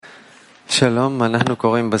שלום, אנחנו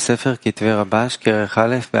קוראים בספר כתבי רבש, כרך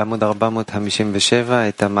א', בעמוד 457,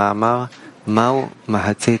 את המאמר מהו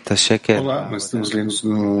מחצית השקל. Olá, nós estamos lendo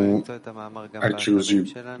no artigos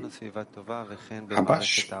de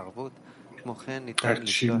Rabash,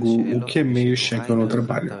 artigo O que é meio shekel no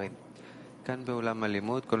trabalho.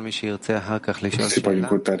 Você pode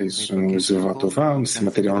encontrar isso no Zivá Tová, nesse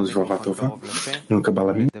material no Zivá Tová, no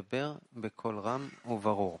Kabbalah.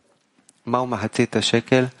 מהו מחצית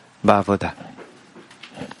השקל בעבודה.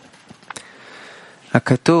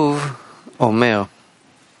 הכתוב אומר,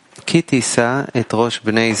 כי תישא את ראש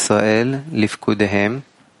בני ישראל לפקודיהם,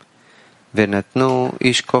 ונתנו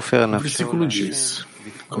איש כופר נפשו. O versículo diz,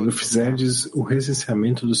 quando fizerdes o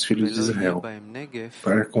recenseamento dos filhos de Israel,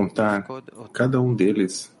 para contar cada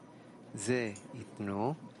deles,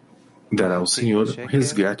 dará ao Senhor o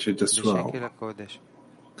resgate da sua alma.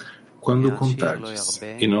 Quando contardes,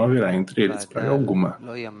 e não haverá entre eles praga alguma,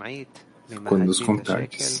 quando os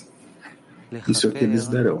contardes. Isso é o que eles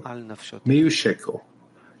darão, meio shekel,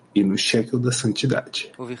 e no shekel da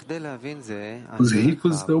santidade. Os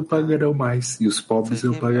ricos não pagarão mais, e os pobres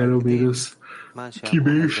não pagarão menos que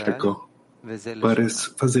meio shekel, para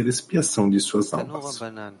fazer expiação de suas almas.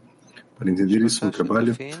 Para entender isso no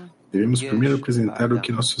trabalho, devemos primeiro apresentar o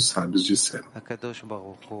que nossos sábios disseram.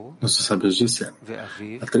 Nossos sábios disseram: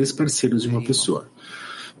 há três parceiros de uma pessoa: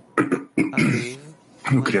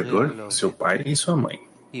 o Criador, seu pai e sua mãe.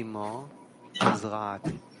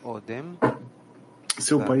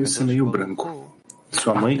 Seu pai semeia o branco,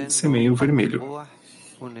 sua mãe semeia o vermelho.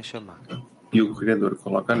 E o Criador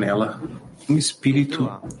coloca nela um espírito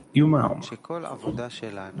e uma alma.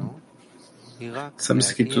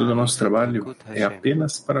 Sabe-se que todo o nosso trabalho é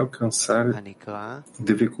apenas para alcançar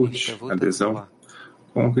devekut, adesão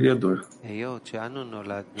com o Criador,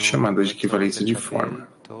 chamada de equivalência de forma,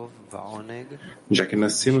 já que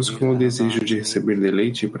nascemos com o desejo de receber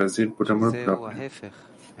deleite e prazer por amor próprio.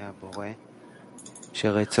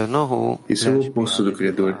 Isso é o oposto do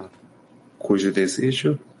Criador, cujo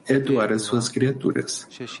desejo é doar as suas criaturas.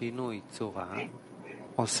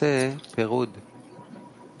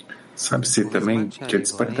 Sabe-se também que a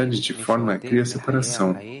disparidade de forma cria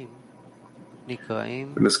separação.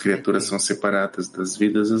 Quando as criaturas são separadas das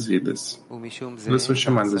vidas às vidas, elas são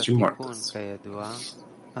chamadas de mortas.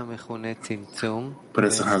 Por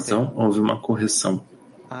essa razão, houve uma correção,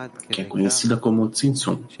 que é conhecida como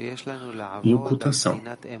tzimtzum, e ocultação,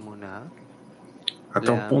 a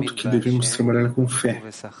tal ponto que devemos trabalhar com fé,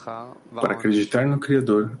 para acreditar no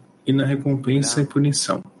Criador e na recompensa e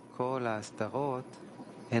punição.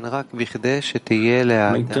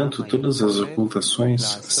 No entanto, todas as ocultações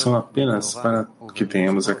são apenas para que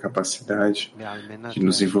tenhamos a capacidade de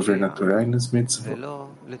nos envolver na Torá e nas mitzvot,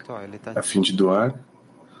 a fim de doar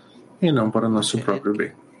e não para o nosso próprio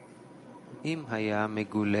bem.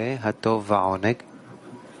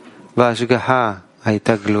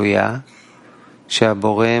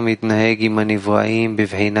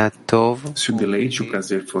 Se o deleite e o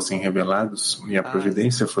prazer fossem revelados e a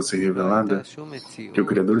providência fosse revelada, que o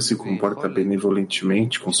Criador se comporta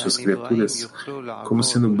benevolentemente com suas criaturas, como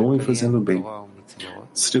sendo bom e fazendo bem,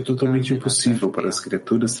 seria totalmente impossível para as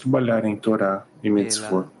criaturas trabalharem em Torá e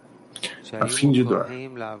mitzvot, a fim de doar.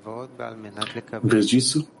 Em vez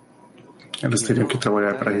disso, elas teriam que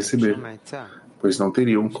trabalhar para receber, pois não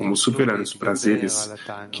teriam como superar os prazeres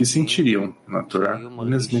que sentiriam na Torá e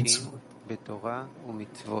nas mitzvot.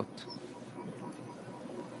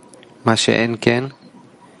 מה שאין כן,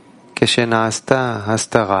 כשנעשתה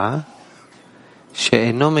הסתרה,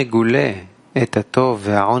 שאינו מגולה את הטוב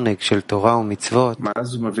והעונג של תורה ומצוות,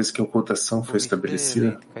 mas uma vez que a ocultação foi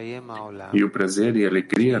estabelecida e o prazer e a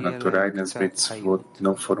alegria na Torá e nas mitzvot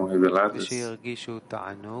não foram reveladas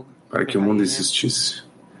para que o mundo existisse,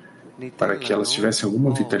 para que elas tivessem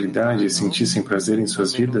alguma vitalidade e sentissem prazer em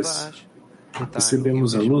suas vidas,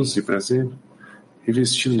 recebemos a luz e prazer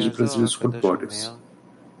revestidos de prazeres corpóreos,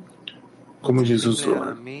 como Jesus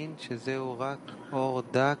doa.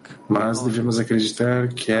 Mas devemos acreditar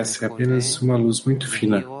que essa é apenas uma luz muito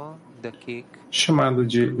fina, chamada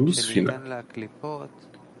de luz fina,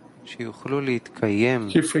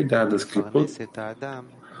 que foi dada às clipot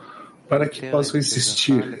para que possam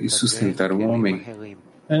existir e sustentar um homem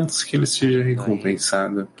antes que ele seja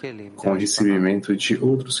recompensado com o recebimento de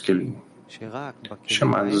outros kelim,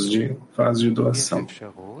 chamados de vasos de doação.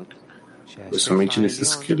 Pois somente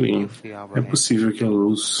nesses kelim é possível que a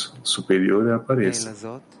luz superior apareça.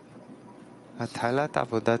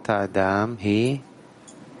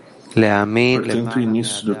 Portanto, o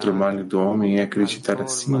início do trabalho do homem é acreditar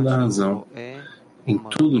acima da razão em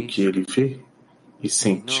tudo o que ele vê e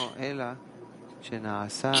sente,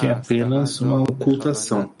 que é apenas uma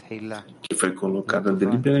ocultação que foi colocada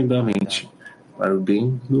deliberadamente para o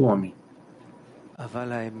bem do homem.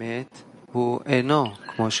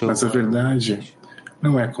 Mas a verdade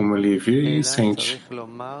não é como ele vê e sente.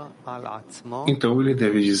 Então ele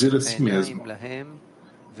deve dizer a si mesmo: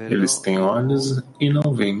 eles têm olhos e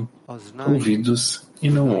não veem, ouvidos e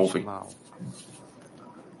não ouvem.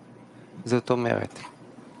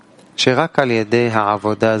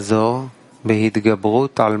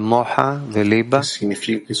 Isso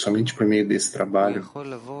significa que somente por meio desse trabalho,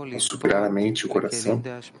 ao superar a mente e o coração,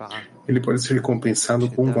 ele pode ser recompensado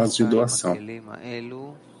com um vaso de doação,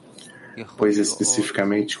 pois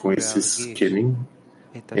especificamente com esses kelim,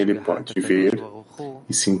 ele pode ver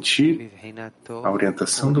e sentir a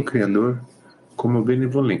orientação do Criador como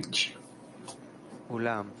benevolente.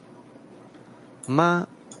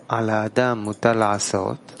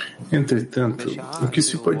 Entretanto, o que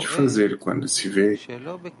se pode fazer quando se vê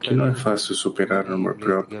que não é fácil superar o amor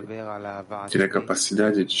próprio, ter a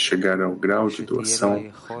capacidade de chegar ao grau de doação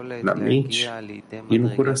na mente e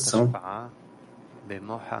no coração?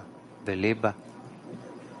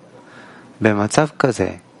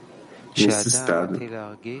 Nesse estado,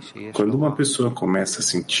 quando uma pessoa começa a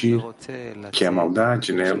sentir que há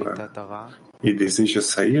maldade nela e deseja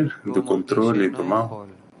sair do controle do mal,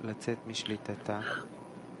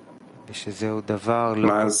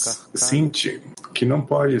 mas sente que não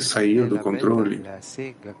pode sair do controle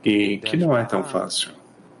e que não é tão fácil,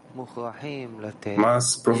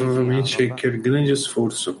 mas provavelmente requer grande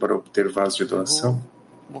esforço para obter vaso de doação,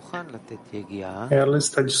 ela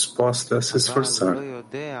está disposta a se esforçar,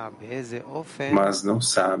 mas não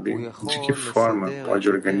sabe de que forma pode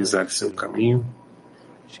organizar seu caminho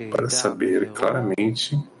para saber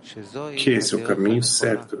claramente que esse é o caminho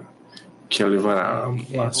certo que a levará ao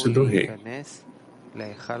palácio do rei,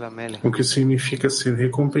 o que significa ser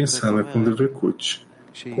recompensada com Devekut,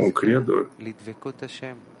 com o Criador.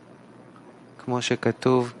 Como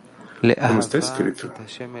está escrito: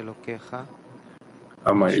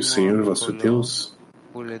 amai o Senhor vosso Deus,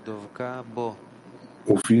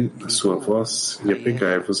 ouvi a sua voz e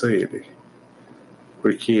apegai-vos a Ele,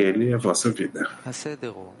 porque Ele é a vossa vida.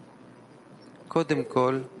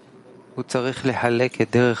 הוא צריך לחלק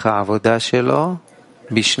את דרך העבודה שלו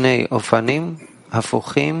בשני אופנים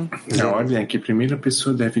הפוכים. A ordem é que primeiro a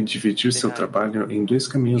pessoa deve dividir seu trabalho em dois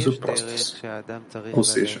caminhos opostos. Ou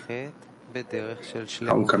seja,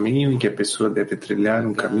 há um caminho em que a pessoa deve trilhar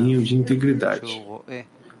um caminho de integridade.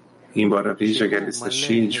 Embora veja que ela está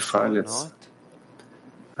cheia de falhas,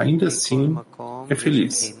 ainda assim é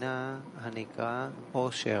feliz.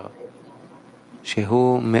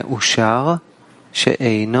 שהוא מאושר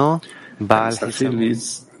שאינו Ela está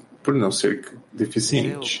feliz por não ser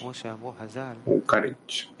deficiente ou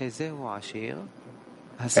carente.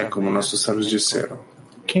 É como nossos sábios disseram: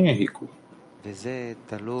 quem é rico?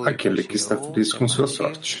 Aquele que está feliz com sua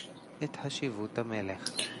sorte.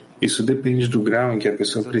 Isso depende do grau em que a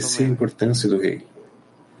pessoa aprecia a importância do rei.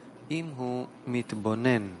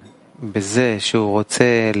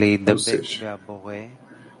 Ou seja,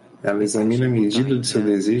 ela examina a medida de seu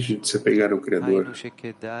desejo de se apegar ao Criador,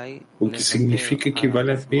 o que significa que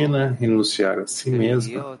vale a pena renunciar a si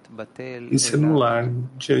mesma e se anular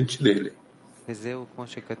diante dele.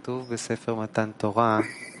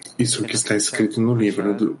 Isso que está escrito no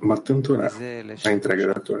livro do Matan Torah, a entrega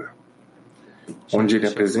da Torá, onde ele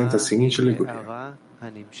apresenta a seguinte alegoria: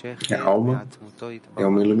 a alma é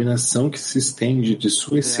uma iluminação que se estende de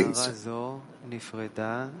sua essência.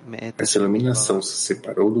 Essa iluminação se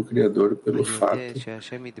separou do Criador pelo fato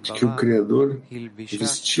de que o Criador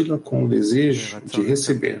vestiu-la com o desejo de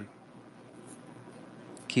receber.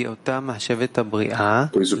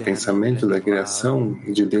 Pois o pensamento da criação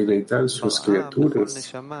de deleitar suas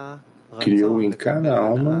criaturas criou em cada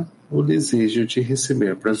alma o desejo de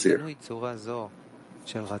receber prazer.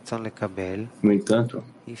 No entanto,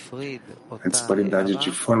 a disparidade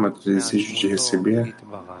de forma do desejo de receber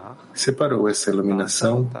separou essa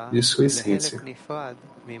iluminação de sua essência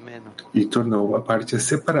e tornou a parte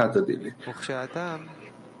separada dele.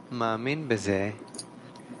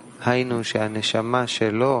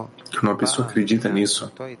 Quando uma pessoa acredita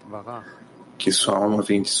nisso, que sua alma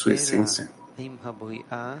vem de sua essência,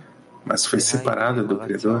 mas foi separada do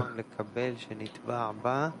Criador,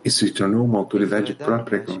 isso se tornou uma autoridade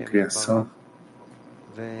própria com a criação,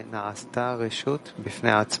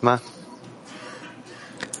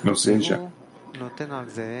 ou seja,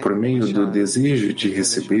 por meio do desejo de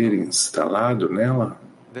receber instalado nela,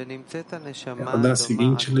 ela dá a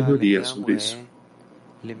seguinte alegoria sobre isso: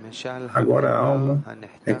 Agora a alma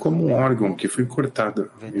é como um órgão que foi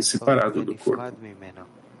cortado e separado do corpo.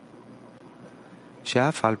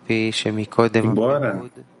 Embora,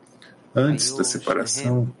 antes da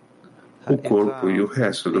separação, o corpo e o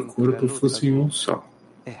resto do corpo fossem um só,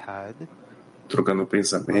 trocando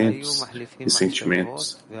pensamentos e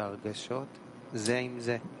sentimentos.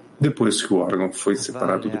 Depois que o órgão foi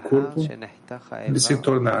separado do corpo, eles se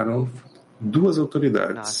tornaram duas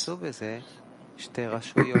autoridades.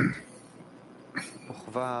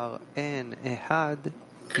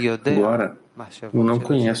 Agora, um não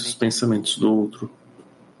conhece os pensamentos do outro.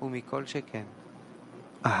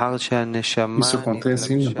 Isso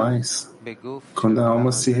acontece ainda mais quando a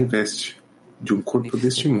alma se reveste de um corpo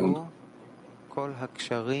deste mundo.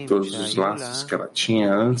 Todos os laços que ela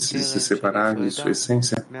tinha antes de se separar de sua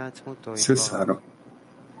essência cessaram.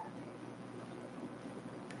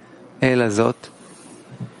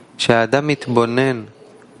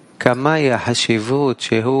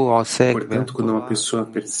 Portanto, quando uma pessoa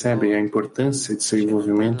percebe a importância de seu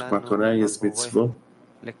envolvimento com a Torá e as mitzvot,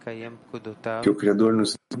 que o Criador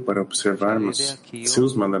nos deu para observarmos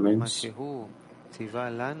seus mandamentos,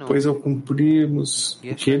 pois ao cumprirmos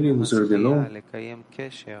o que Ele nos ordenou,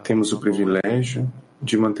 temos o privilégio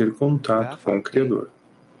de manter contato com o Criador.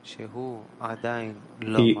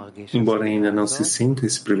 E, embora ainda não se sinta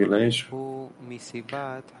esse privilégio,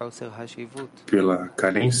 pela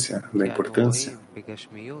carência da importância,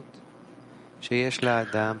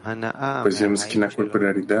 pois vemos que na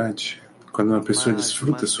corporalidade, quando uma pessoa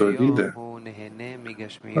desfruta sua vida,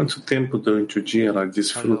 quanto tempo durante o dia ela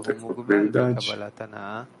desfruta a corporalidade?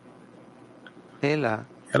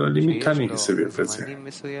 Ela é limitada em receber prazer.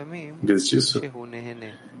 Em vez disso,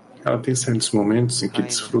 ela tem certos momentos em que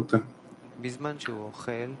desfruta,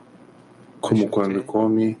 como quando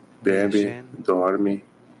come, bebe, dorme,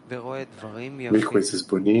 vê coisas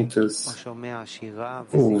bonitas,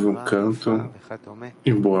 ouve um canto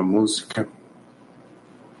e boa música.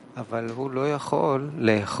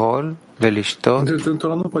 Entretanto,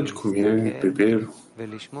 ela não pode comer, beber,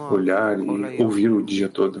 olhar e ouvir o dia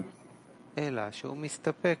todo.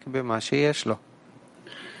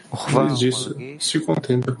 Em vez disso, se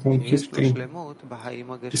contenta com o que tem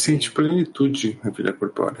e sente plenitude na vida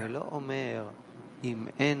corpórea.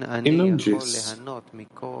 E não diz,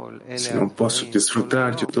 se não posso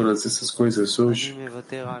desfrutar de todas essas coisas hoje,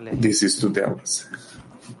 desisto delas.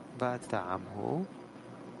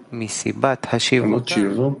 O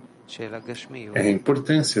motivo é a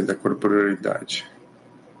importância da corporalidade.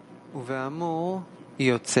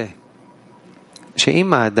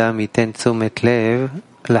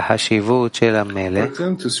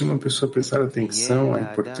 Portanto, se uma pessoa prestar atenção à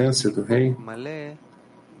importância do rei,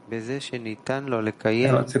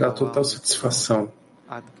 ela terá total satisfação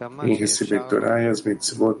em receber Torá e as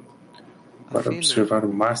mitzvot para observar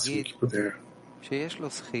o máximo que puder.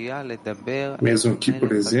 Mesmo que,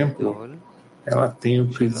 por exemplo, ela tenha o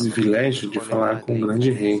privilégio de falar com o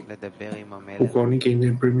grande rei, o qual ninguém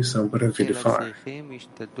tem permissão para vir e falar.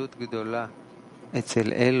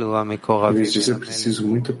 Em vez disso, é preciso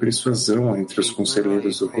muita persuasão entre os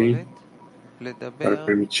conselheiros do rei para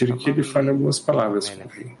permitir que ele fale algumas palavras com o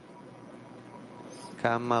rei.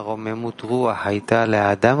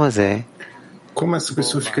 Como essa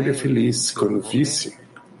pessoa ficaria feliz quando visse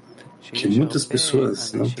que muitas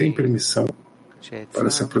pessoas não têm permissão para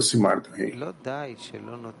se aproximar do rei?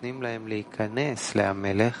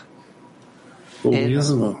 Ou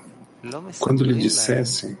mesmo quando lhe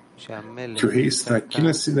dissessem que o rei está aqui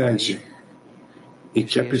na cidade e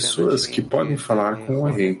que há pessoas que podem falar com o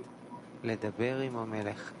rei.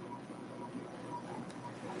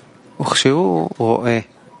 וכשהוא רואה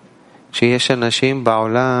שיש אנשים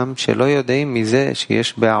בעולם שלא יודעים מזה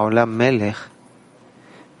שיש בעולם מלך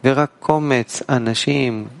ורק קומץ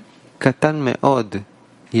אנשים קטן מאוד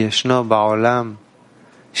ישנו בעולם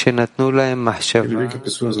שנתנו להם מחשבה Ele vê que há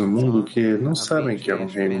pessoas no mundo que não sabem que há um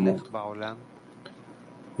rei no mundo.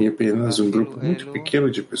 E apenas um grupo muito pequeno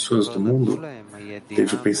de pessoas do mundo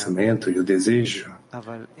teve o pensamento e o desejo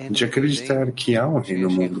de acreditar que há um rei no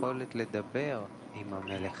mundo.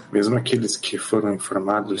 Mesmo aqueles que foram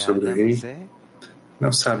informados sobre o rei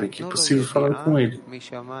não sabem que é possível falar com ele.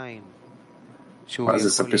 Mas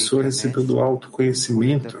essa pessoa recebeu do alto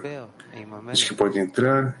conhecimento de que pode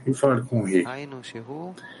entrar e falar com o rei,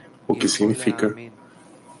 o que significa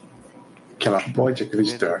que ela pode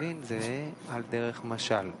acreditar.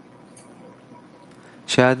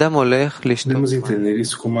 Podemos entender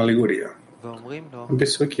isso como uma alegoria. Uma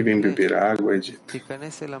pessoa que vem beber água é dita: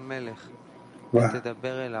 vá,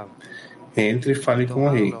 entre e fale com o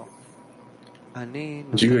rei.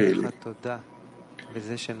 Diga a ele: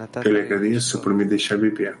 Eu lhe agradeço por me deixar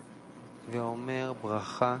beber.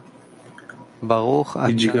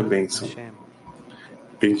 E diga a bênção.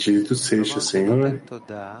 Bendito seja, Senhor.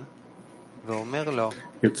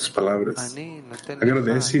 Em outras palavras,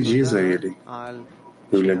 agradece e diz a Ele: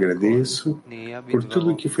 eu lhe agradeço por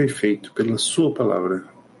tudo que foi feito pela sua palavra.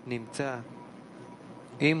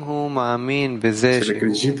 Se ele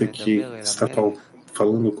acredita que está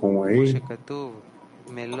falando com o rei,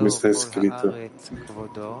 como está escrito,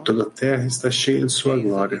 toda a terra está cheia de sua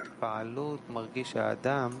glória.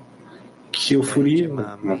 Que euforia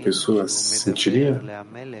uma pessoa sentiria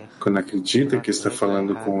quando acredita que está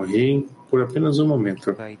falando com o rei por apenas um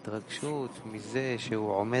momento.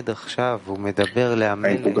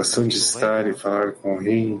 A empolgação de estar e falar com o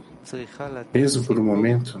rei, mesmo por um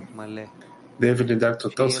momento, deve lhe dar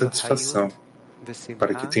total satisfação,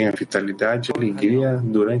 para que tenha vitalidade e alegria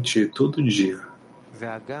durante todo o dia.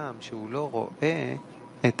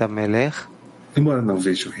 Embora não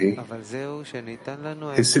veja o rei,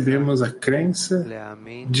 recebemos a crença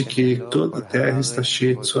de que toda a terra está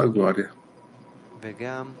cheia de sua glória.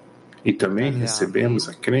 E também recebemos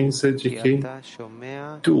a crença de que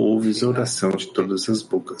tu ouves a oração de todas as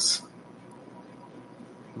bocas.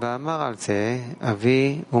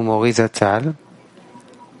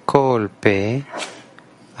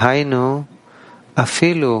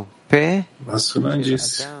 Asuna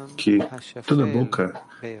disse que toda boca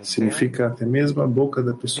significa até mesmo a boca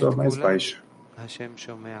da pessoa mais baixa.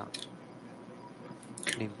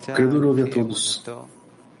 O Criador ouve a todos.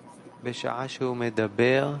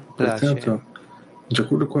 Portanto, de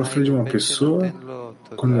acordo com a fé de uma pessoa,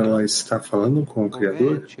 quando ela está falando com o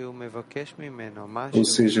Criador, ou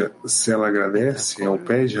seja, se ela agradece ou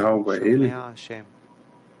pede algo a Ele,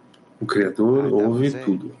 o Criador ouve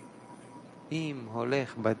tudo.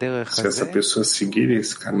 Se essa pessoa seguir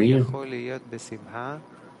esse caminho,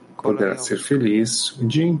 poderá ser feliz o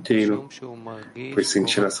dia inteiro, pois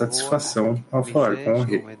sentirá satisfação ao falar com o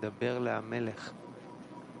rei.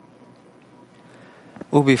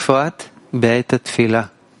 ובפרט בעת התפילה,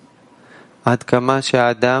 עד כמה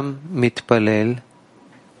שהאדם מתפלל,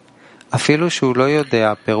 אפילו שהוא לא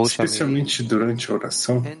יודע פירוש המילים, Especialmente durante a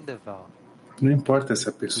oração, não importa se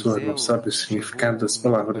a pessoa não sabe o significado das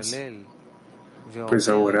palavras, pois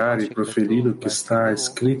ao orar e proferir o que está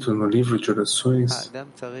escrito no livro de orações,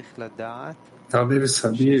 ela deve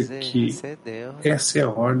saber que essa é a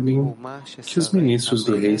ordem que os ministros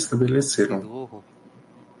do rei estabeleceram.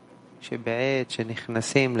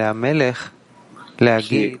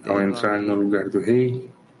 Que, ao entrar no lugar do rei,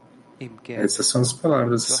 essas são as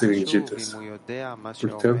palavras a serem ditas.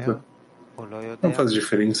 Portanto, não faz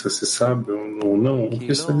diferença se sabe ou não o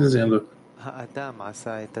que está dizendo,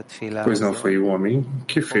 pois não foi o homem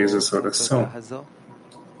que fez essa oração,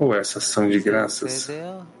 ou essa ação de graças,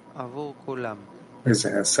 mas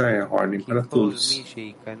essa é a ordem para todos.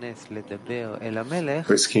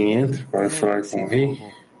 Pois quem entra para falar com o rei,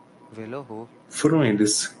 foram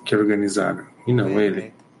eles que organizaram, e não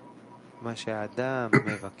ele.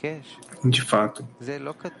 De fato,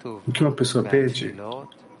 o que uma pessoa pede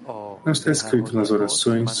não está escrito nas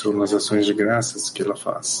orações ou nas ações de graças que ela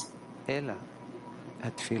faz.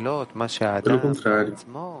 Pelo contrário,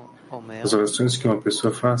 as orações que uma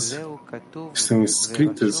pessoa faz estão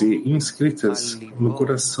escritas e inscritas no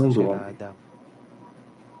coração do homem.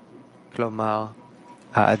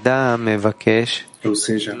 Ou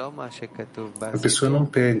seja, a pessoa não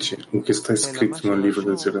pede o que está escrito no livro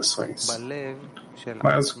das orações,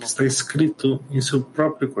 mas o que está escrito em seu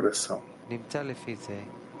próprio coração.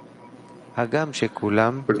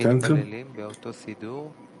 Portanto,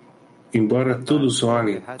 embora todos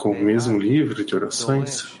orem com o mesmo livro de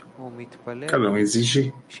orações, cada um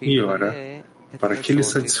exige e ora para que ele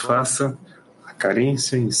satisfaça a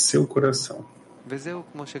carência em seu coração.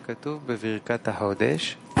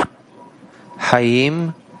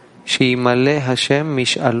 E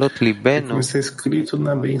como está escrito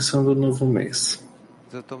na bênção do novo mês,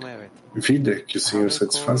 vida que o Senhor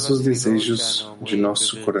satisfaça os desejos de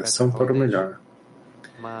nosso coração para o melhor.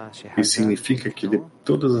 Isso significa que de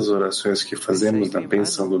todas as orações que fazemos na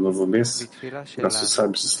bênção do novo mês, que nossos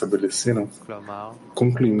sábios estabeleceram,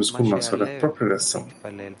 concluímos com nossa própria oração,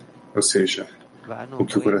 ou seja, o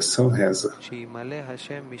que o coração reza,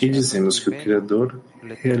 e dizemos que o Criador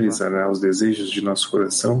realizará os desejos de nosso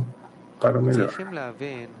coração para o melhor.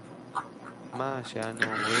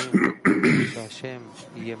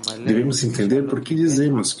 Devemos entender por que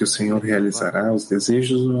dizemos que o Senhor realizará os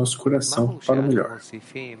desejos do nosso coração para o melhor.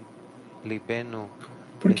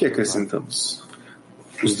 Por que acrescentamos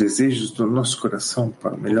os desejos do nosso coração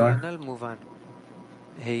para o melhor?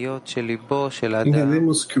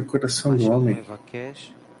 entendemos que o coração do homem,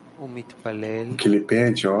 o que ele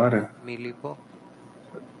pede, ora,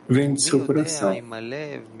 vem de seu coração.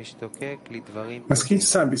 Mas quem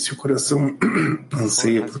sabe se o coração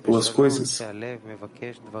anseia por boas coisas?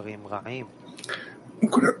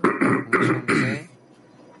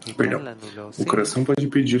 Perdão. O coração pode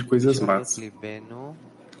pedir coisas más.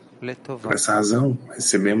 Por essa razão,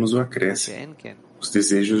 recebemos o acréscimo, os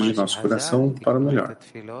desejos de nosso coração para o melhor.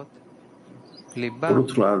 Por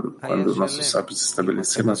outro lado, quando nossos sábios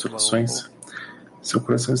estabeleceram as orações, seu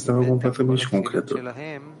coração estava completamente com o Criador.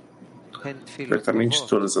 Certamente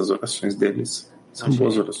todas as orações deles são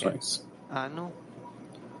boas orações.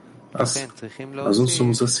 Mas nós não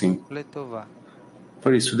somos assim.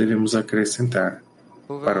 Por isso devemos acrescentar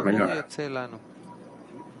para o melhor.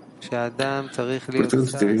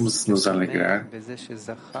 Portanto, devemos nos alegrar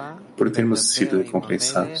por termos sido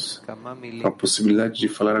recompensados com a possibilidade de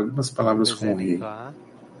falar algumas palavras como o rei.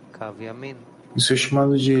 Isso é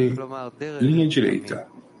chamado de linha direita,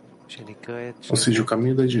 ou seja, o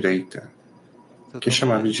caminho da direita, que é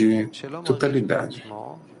chamado de totalidade,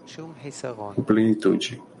 ou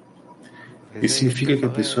plenitude. Isso significa que a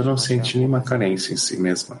pessoa não sente nenhuma carência em si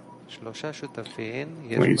mesma.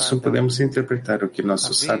 Com isso, podemos interpretar o que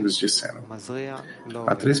nossos sábios disseram.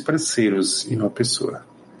 Há 3 parceiros em uma pessoa.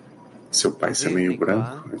 Seu pai ser meio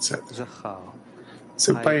branco, etc.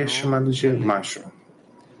 Seu pai é chamado de macho,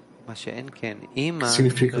 que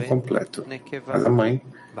significa completo. Mas a mãe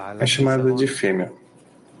é chamada de fêmea,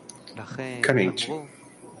 carente.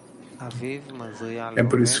 É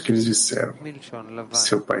por isso que eles disseram,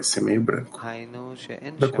 seu pai ser meio branco,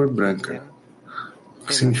 da cor branca, o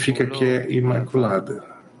que significa que é imaculada,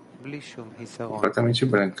 completamente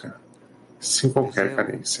branca, sem qualquer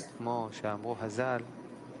carência.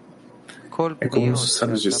 É como nossos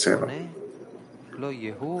sábios disseram,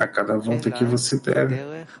 a cada volta que você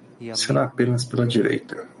der, será apenas pela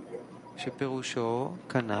direita.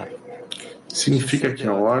 Significa que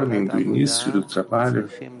a ordem do início do trabalho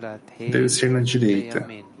deve ser na direita,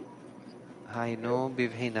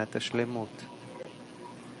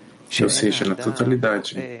 ou seja, na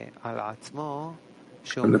totalidade,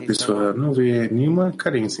 quando a pessoa não vê nenhuma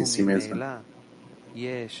carência em si mesma.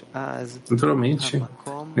 Naturalmente,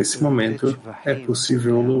 nesse momento, é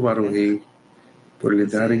possível louvar o rei por lhe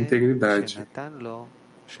dar a integridade.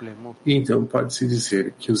 E então pode-se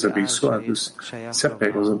dizer que os abençoados se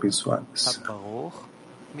apegam aos abençoados.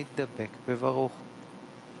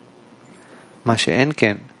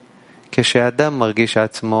 כשאדם מרגיש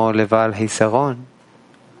עצמו לבעל חיסרון,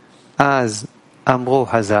 אז אמרו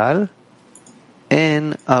חז"ל,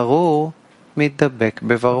 אין ארור מתדבק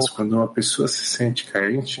בברוך. Mas quando uma pessoa se sente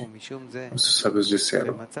carente, os sábios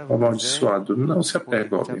disseram, o amaldiçoado não se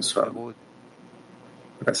apega ao abençoado.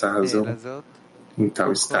 Por essa razão, em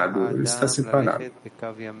tal estado, ele está separado.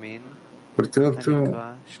 Portanto,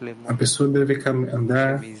 a pessoa deve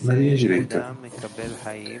andar na linha direita,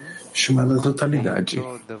 chamada totalidade,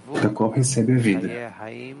 da qual recebe a vida,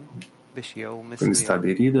 quando está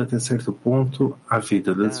aderida até certo ponto à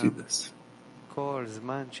vida das vidas.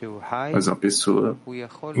 Mas a pessoa,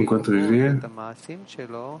 enquanto viver,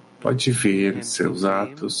 pode ver se seus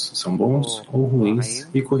atos são bons ou ruins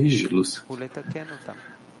e corrigi-los.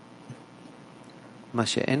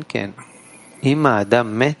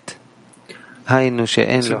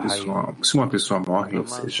 Se uma pessoa morre, ou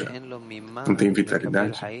seja, não tem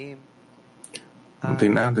vitalidade, não tem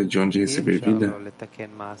nada de onde receber vida,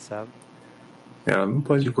 ela não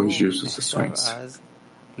pode corrigir suas ações,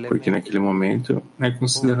 porque naquele momento é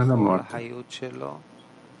considerada morta.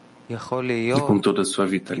 E com toda a sua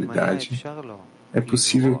vitalidade, é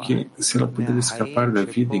possível que, se ela puder escapar da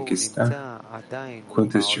vida em que está,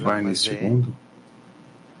 enquanto estiver neste mundo,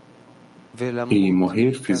 e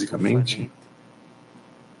morrer fisicamente,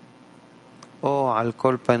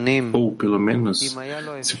 ou pelo menos,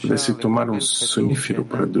 se pudesse tomar um sonífero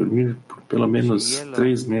para dormir por pelo menos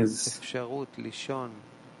 3 meses,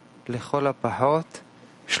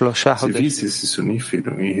 se visse esse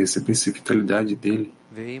sonífero e recebesse vitalidade dele,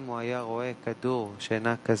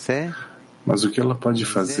 mas o que ela pode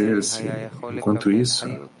fazer se, enquanto isso,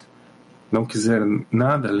 não quiser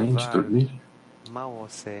nada além de dormir?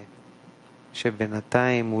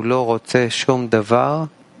 שבינתיים הוא לא רוצה שום דבר,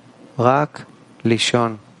 רק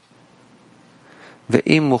לישון.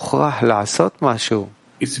 ואם מוכרח לעשות משהו,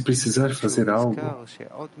 E se precisar fazer algo,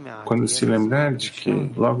 quando se lembrar de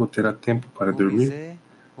que logo terá tempo para dormir,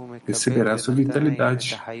 receberá sua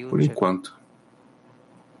vitalidade por enquanto.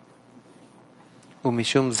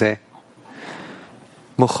 ומשום זה,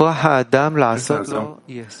 מוכרח האדם לעשות לו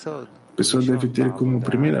יסוד. pessoa deve ter como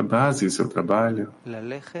primeira base em seu trabalho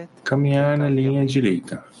caminhar na linha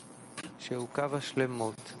direita,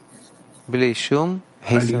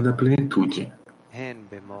 a linha da plenitude,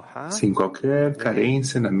 sem qualquer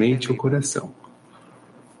carência na mente ou coração.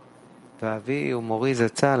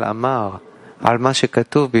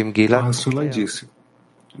 O Hassulá disse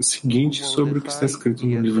o seguinte sobre o que está escrito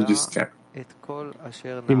no livro de Esther.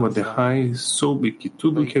 E Mordecai soube que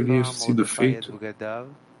tudo o que havia sido feito,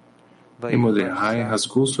 e Mordecai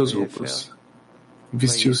rasgou suas roupas,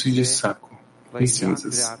 vestiu-se de saco e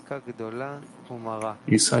cinzas,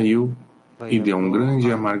 e saiu e deu um grande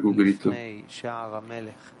e amargo grito,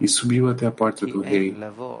 e subiu até a porta do rei,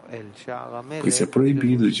 pois é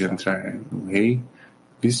proibido de entrar no rei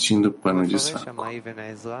vestindo pano de saco.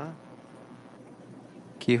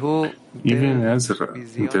 Ibn Ezra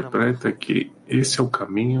interpreta que esse é o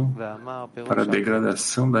caminho para a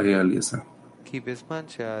degradação da realeza.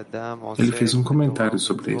 Ele fez um comentário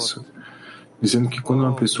sobre isso, dizendo que quando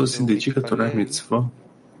uma pessoa se dedica a Torá Mitzvah,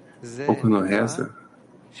 ou quando reza,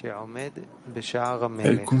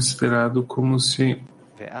 é considerado como se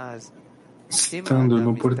estando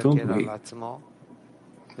no portão do rei.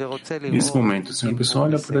 Nesse momento, se uma pessoa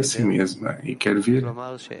olha para si mesma e quer ver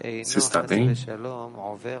se está bem,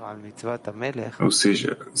 ou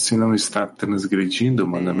seja, se não está transgredindo o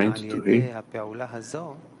mandamento do rei,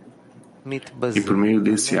 e por meio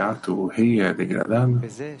desse ato o rei é degradado,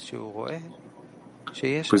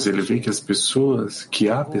 pois ele vê que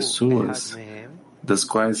há pessoas das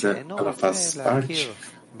quais ela faz parte,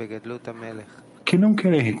 que não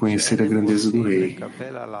querem reconhecer a grandeza do rei.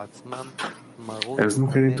 Elas não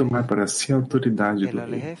querem tomar para si a autoridade do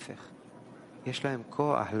rei.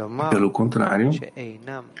 Pelo contrário,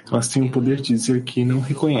 elas têm o poder de dizer que não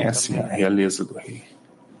reconhecem a realeza do rei.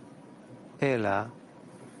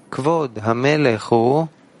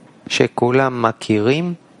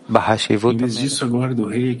 Em vez disso, a glória do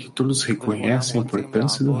rei é que todos reconhecem a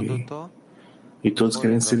importância do rei e todos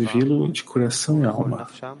querem servi-lo de coração e alma.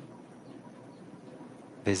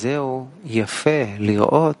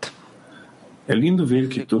 É lindo ver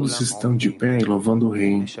que todos estão de pé e louvando o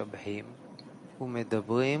rei.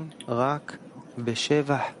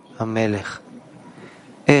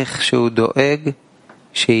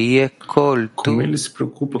 Como ele se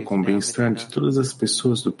preocupa com o bem-estar de todas as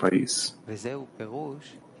pessoas do país. Esse é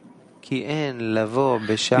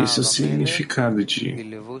o significado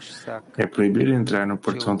de é proibir entrar no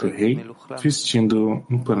portão do rei vestindo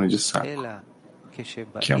um pano de saco,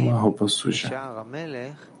 que é uma roupa suja.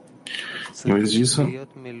 Em vez disso,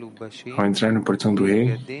 ao entrar no portão do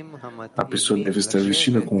rei, a pessoa deve estar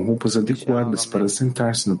vestida com roupas adequadas para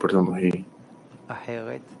sentar-se no portão do rei.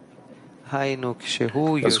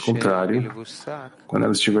 Caso contrário, quando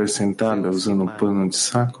ela estiver sentada usando um pano de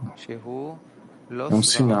saco, é um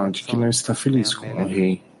sinal de que não está feliz com o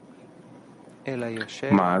rei,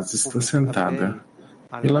 mas está sentada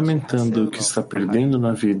e lamentando o que está perdendo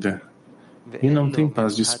na vida e não tem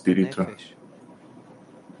paz de espírito.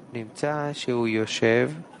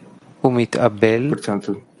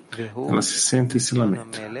 Portanto, ela se senta e se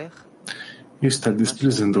lamenta. E está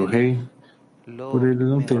desprezando o rei por ele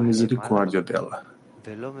não ter misericórdia dela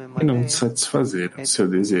e não satisfazer o seu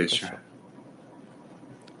desejo.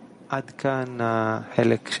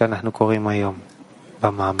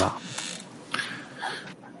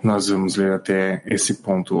 Nós vamos ler até esse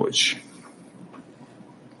ponto hoje.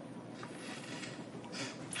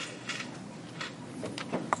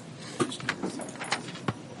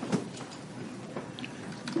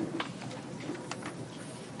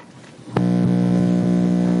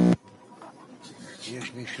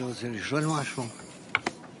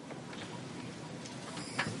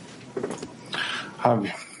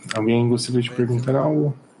 Rabi, alguém gostaria de perguntar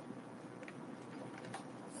algo?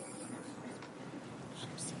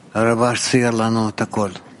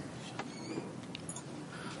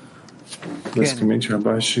 Basicamente,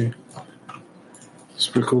 Rabash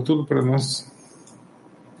explicou tudo para nós.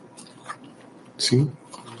 Sim.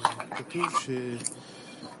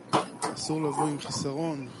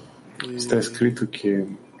 Está escrito que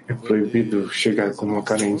é proibido chegar com uma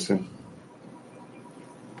carência.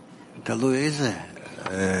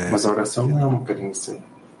 Mas a oração não é uma carência.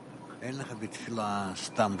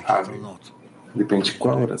 Depende de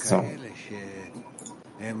qual oração.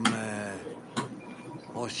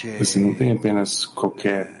 Você não tem apenas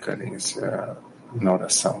qualquer carência na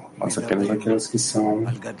oração, mas apenas aquelas que são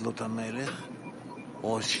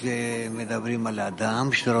ou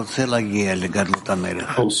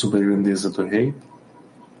sobre a grandeza do rei,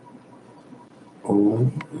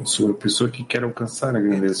 ou sobre a pessoa que quer alcançar a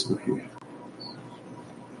grandeza do rei.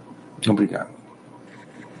 Obrigado.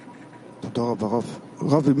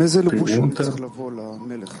 Pergunta.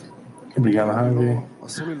 Obrigado, Ravi.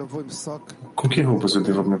 Com que roupas eu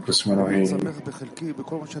devo me aproximar ao rei?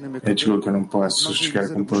 É de que eu não posso chegar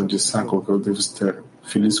com um pano de saco, que eu devo estar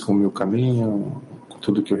feliz com o meu caminho, com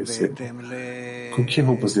tudo que eu recebo. Com que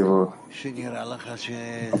roupas devo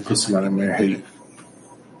aproximar ao meu rei?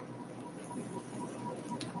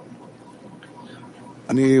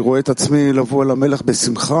 אני רואה את עצמי לבוא אל המלך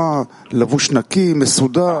בשמחה, לבוש נקי,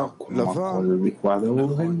 מסודר, לבן.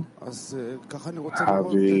 אז ככה אני רוצה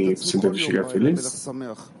לראות את עצמי כל יום במלך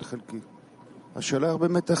שמח לחלקי. השאלה היא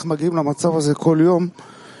באמת איך מגיעים למצב הזה כל יום,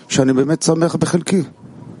 שאני באמת שמח בחלקי.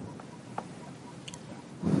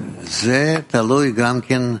 זה תלוי גם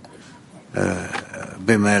כן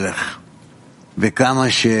במלך, וכמה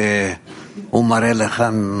שהוא מראה לך.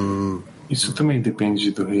 Isso também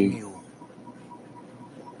depende do rei.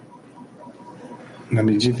 Na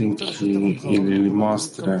medida em que ele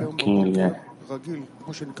mostra quem ele é.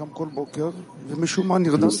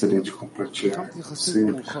 Eu gostaria de compartilhar com você.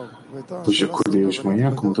 Hoje acordei de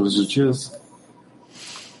manhã, como todos os dias.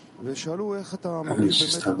 A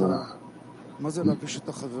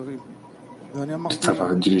gente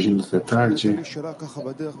estava dirigindo até tarde.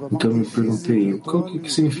 Então eu me perguntei, o que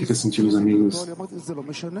significa sentir os amigos?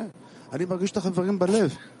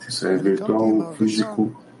 Isso é virtual,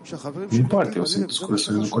 físico. Não importa, eu sinto os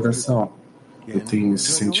corações no coração. Eu tenho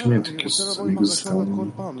esse sentimento que os amigos estão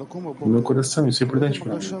no meu coração. Isso é importante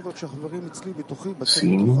para mim.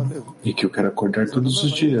 Sim, e que eu quero acordar todos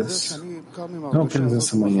os dias. Não apenas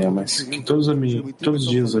nessa manhã, mas que todos os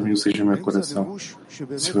dias os amigos sejam no meu coração.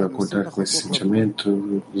 Se eu acordar com esse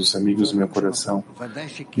sentimento, os amigos no meu coração,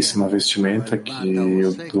 isso é uma vestimenta que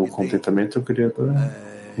eu dou contentamento ao Criador.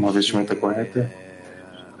 Uma vestimenta correta.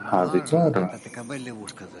 Ravi, claro.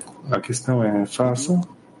 A questão é, faça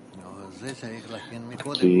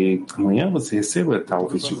que amanhã você receba tal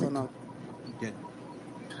vestimenta.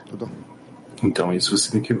 Então, isso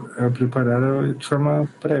você tem que preparar de forma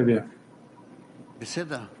prévia.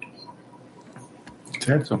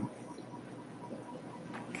 Certo?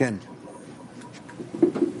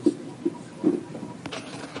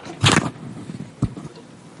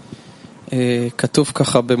 כתוב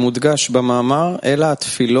ככה במודגש במאמר, אלא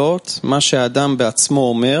התפילות, מה שהאדם בעצמו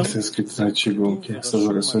אומר. Está escrito no artigo que essas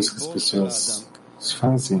orações que as pessoas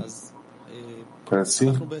fazem para si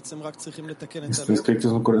estão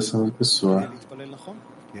escritas no coração da pessoa.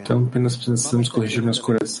 Então apenas precisamos corrigir nosso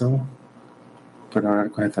coração para orar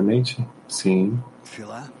corretamente? Sim.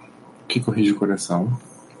 O que corrige o coração?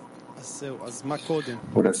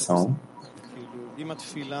 Oração.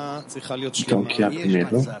 Então, que há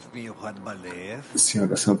primeiro? Se a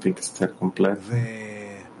oração tem que estar completa,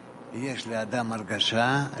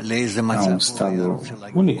 há um estado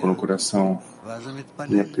único no coração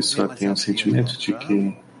e a pessoa tem um sentimento de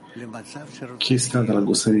que estado ela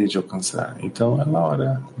gostaria de alcançar. Então, ela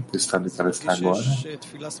ora do estado que ela está agora,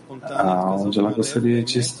 aonde ela gostaria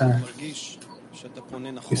de estar.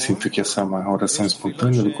 E sinto que essa é uma oração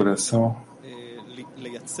espontânea do coração.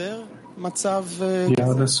 E há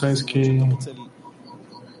orações que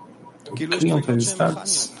criam tais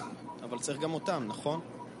estados,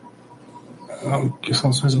 que são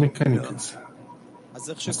ações mecânicas.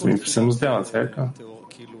 Nós também precisamos delas, certo?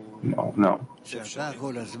 Não.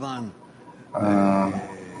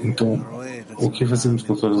 Então, o que fazemos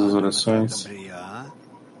com todas as orações?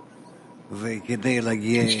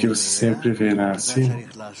 De que você sempre verá assim,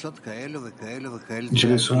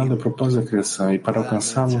 direcionado a propósito da criação, e para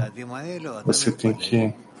alcançá-lo, você tem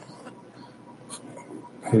que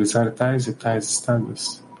realizar tais e tais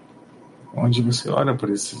estados, onde você ora por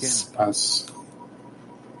esses passos.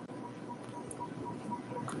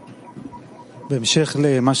 בהמשך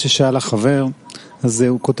למה ששאל החבר, אז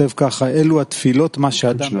הוא כותב ככה, אלו התפילות מה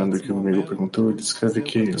שאדם... Continuando o que o amigo perguntou, ele descreve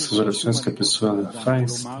que essas orações que a pessoa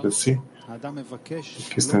faz para si,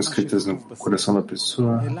 que estão escritas no coração da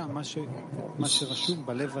pessoa,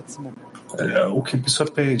 o que a pessoa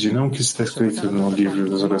pede, não o que está escrito no livro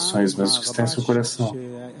das orações, mas o que está em seu coração.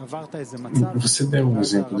 Você deu um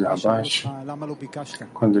exemplo de Rabash,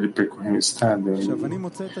 quando ele percorreu o estado,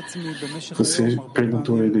 você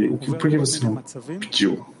perguntou a ele, por que você não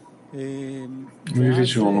pediu? Eu me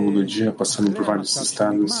vejo ao longo do dia passando por vários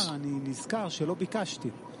estados,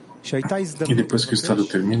 e depois que o estado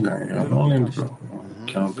termina, eu não lembro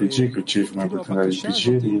que eu não pedi, que eu tive uma oportunidade de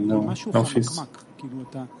pedir e não fiz.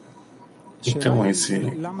 Então esse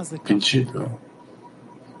pedido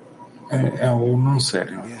é algo não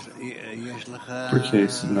sério. Porque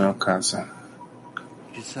isso não é o caso.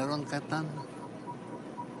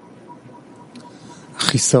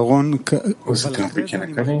 Você tem uma pequena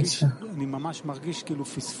carência.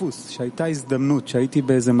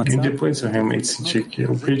 E depois eu realmente senti que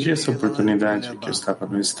eu perdi essa oportunidade, que eu estava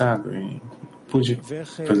no estado e pude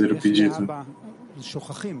fazer o pedido.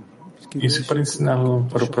 Isso para ensinar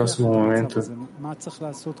para o próximo momento.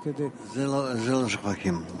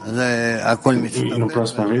 E na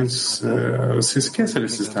próxima vez, você esqueça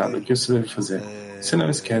desse estado. O que você deve fazer? Você não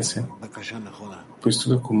esquece, pois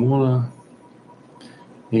tudo acumula.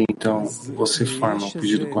 E então você forma o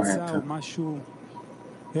pedido correto.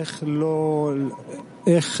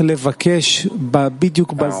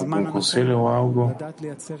 Algum conselho ou algo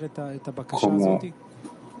como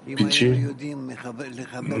pedir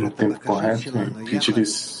no tempo correto, pedir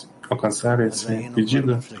alcançar esse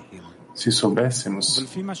pedido? Se soubéssemos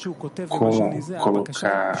como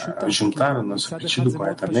juntar o nosso pedido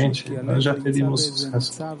corretamente, nós já teríamos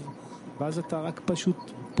sucesso.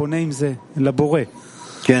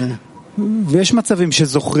 ויש מצבים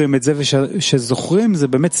שזוכרים את זה, ושזוכרים זה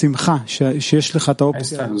באמת שמחה, שיש לך את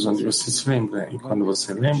האופציה. Há onde você se lembra, e quando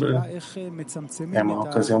você lembra, é uma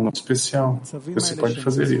ocasião muito especial. Você pode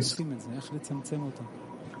fazer isso.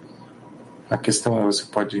 A questão é, você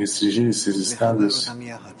pode restringir esses estados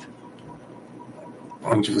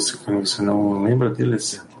onde quando você não lembra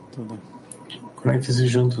deles. Conecte-se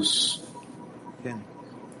juntos.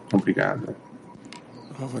 Obrigado.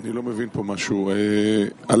 אני לא מבין פה משהו.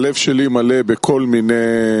 הלב שלי מלא בכל מיני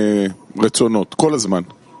רצונות, כל הזמן.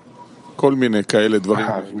 כל מיני כאלה דברים.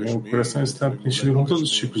 Meu coração está preenchido com todos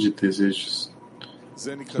os tipos de desejos.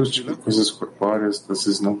 Todos os tipos de coisas corpóreas,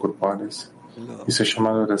 coisas não corpóreas. Isso é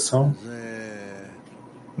chamado oração?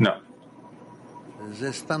 Não.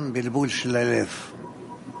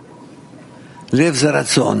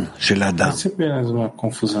 Isso é apenas uma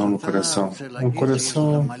confusão no coração. O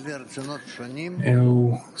coração é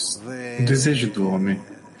o desejo do homem.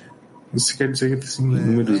 Isso quer dizer que tem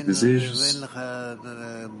inúmeros desejos.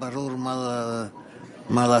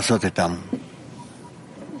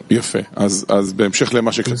 יפה. אז בהמשך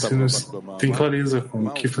למה Você שכתבנו não tem clareza com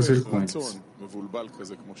o que fazer com eles.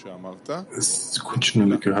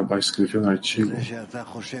 Continuando o que o Rabash escreveu no artigo,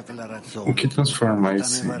 o que transforma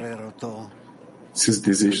esses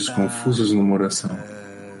desejos confusos numa oração?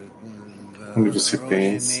 Onde você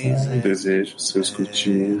pensa um desejo, você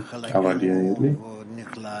escute, avalia ele,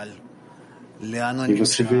 e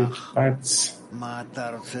você vê que partes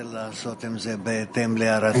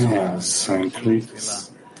são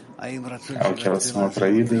incluídas, ao que elas são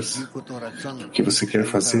atraídas, o que você quer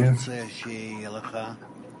fazer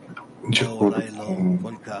de acordo com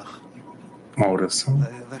uma oração.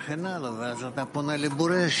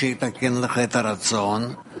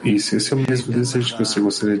 E se esse é o mesmo desejo que você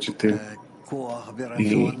gostaria de ter,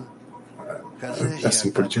 e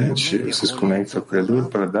assim por diante, você se conecta ao Criador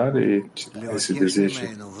para dar esse desejo,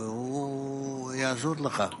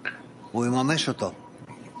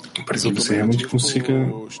 para que você realmente consiga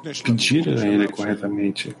pedir a Ele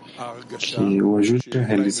corretamente, que o ajude a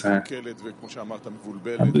realizar.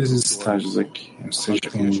 Há dois estágios aqui, um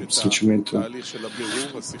sentimento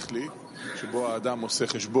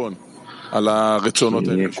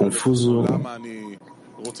que é confuso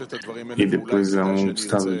e depois há um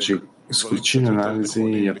estado de escrutínio, análise,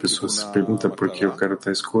 e a pessoa se pergunta por que eu quero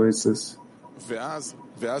tais coisas.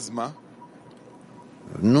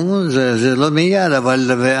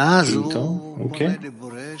 Então, o quê?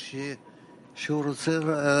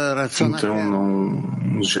 Então,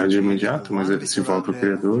 não já de imediato, mas ele se volta ao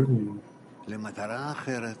Criador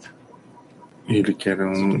e ele quer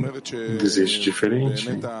um desejo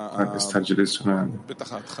diferente para estar direcionado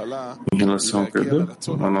em relação ao Criador,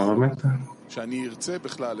 uma nova meta.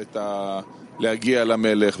 להגיע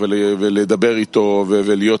למלך ולדבר איתו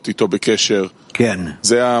ולהיות איתו בקשר.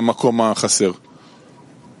 זה המקום החסר.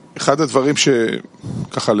 אחד הדברים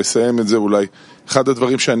ככה לסיים את זה אולי, אחד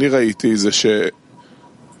הדברים שאני ראיתי זה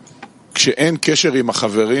כשאין קשר עם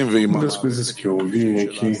החברים ועם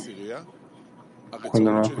quando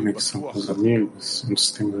não há conexão com os amigos, no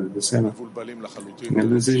sistema da decena, meu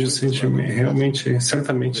desejo realmente,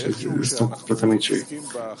 certamente, estão completamente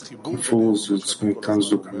confusos, desconectados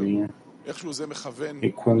do caminho.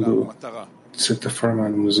 E quando, de certa forma,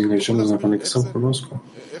 nos engajamos na conexão conosco,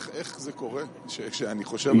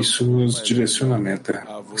 isso nos direciona a meta.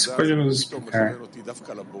 Você pode nos explicar,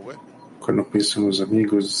 quando eu penso nos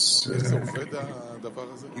amigos,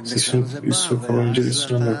 isso acaba me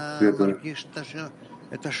direcionando ao Criador.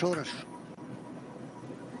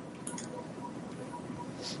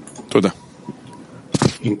 Toda.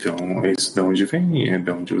 Então, é isso de onde vem? É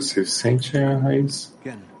de onde você sente a raiz?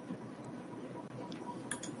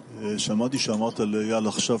 שמעתי שאמרת לאייל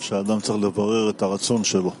עכשיו שהאדם צריך לברר את הרצון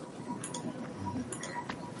שלו.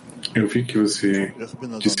 Eu vi que você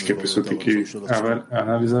disse que a pessoa tem que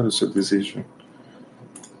analisar o seu desejo.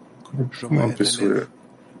 Como uma pessoa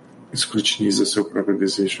escrutiniza seu próprio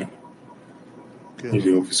desejo?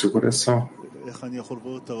 Ele ouve seu coração. איך אני יכול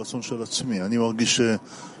לברר את הרצון של עצמי? אני מרגיש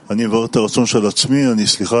שאני מברר את הרצון של עצמי, אני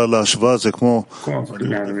סליחה על ההשוואה, זה כמו...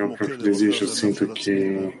 meu próprio desejo, eu sinto que...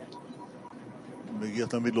 מגיע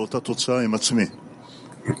תמיד לאותה תוצאה עם עצמי.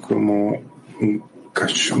 como um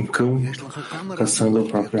cão caçando o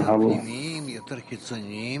próprio rabo.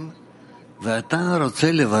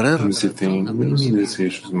 Você tem menos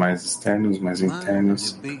desejos mais externos, mais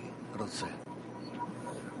internos.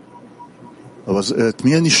 אבל את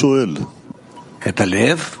מי אני שואל? את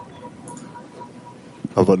הלב?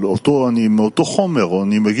 אבל אני מאותו חומר,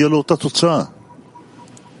 אני מגיע לאותה תוצאה.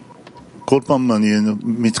 כל פעם אני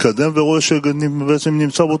מתקדם ורואה שאני בעצם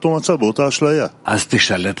נמצא באותו מצב, באותה אשליה. אז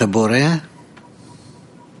תשאל את הבורא.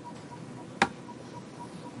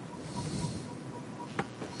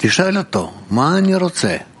 תשאל אותו, מה אני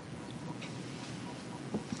רוצה?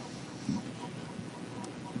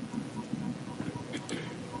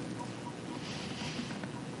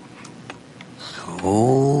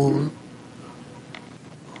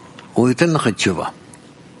 הוא ייתן לך תשובה.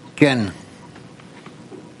 כן.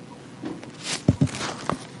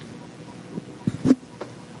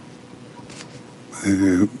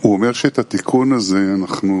 הוא אומר שאת התיקון הזה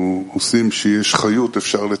אנחנו עושים שיש חיות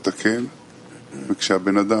אפשר לתקן,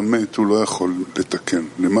 וכשהבן אדם מת הוא לא יכול לתקן.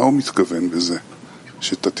 למה הוא מתכוון בזה?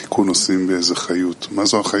 שאת התיקון עושים באיזה חיות? מה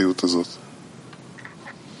זו החיות הזאת?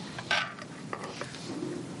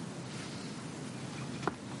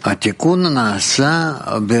 התיקון נעשה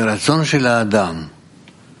ברצון של האדם.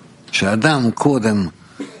 שהאדם קודם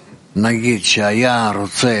נגיד שהיה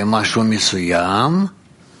רוצה משהו מסוים,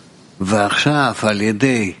 ועכשיו על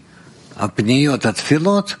ידי הפניות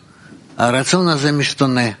התפילות הרצון הזה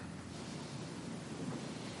משתנה.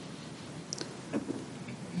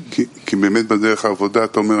 כי באמת בדרך העבודה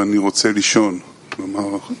אתה אומר אני רוצה לישון,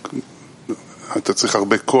 כלומר אתה צריך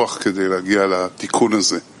הרבה כוח כדי להגיע לתיקון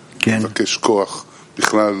הזה. כן. לבקש כוח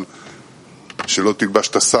בכלל שלא תלבש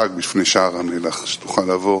את הסג בפני שער המלח, שתוכל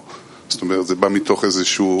לעבור. זאת אומרת זה בא מתוך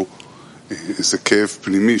איזה כאב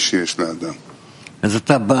פנימי שיש לאדם. אז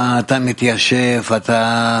אתה בא, אתה מתיישב,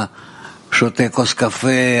 אתה שותה כוס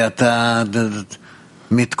קפה, אתה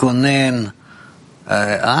מתכונן,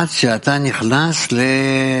 עד שאתה נכנס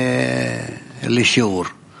לשיעור.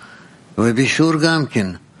 ובשיעור גם כן,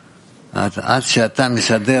 עד שאתה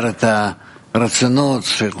מסדר את הרצונות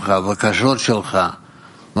שלך, בקשות שלך,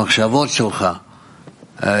 מחשבות שלך,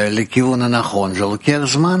 לכיוון הנכון. זה לוקח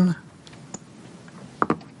זמן,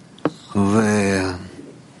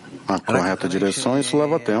 a correta direção, isso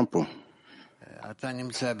leva tempo.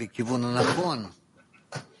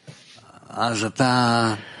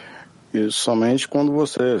 E somente quando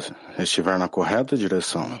você estiver na correta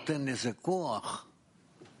direção.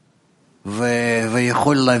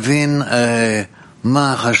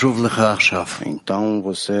 Então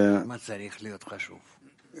você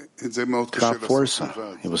terá força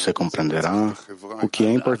e você compreenderá o que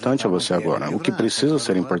é importante a você agora, o que precisa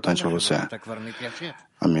ser importante a você.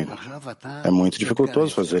 Amigo, é muito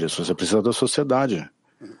dificultoso fazer isso, você precisa da sociedade.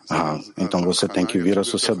 Então você tem que vir à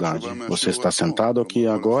sociedade. Você está sentado aqui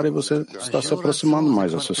agora e você está se aproximando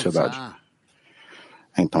mais da sociedade.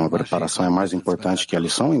 Então a preparação é mais importante que a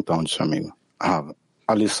lição, então, disse o amigo.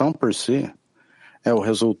 A lição por si é o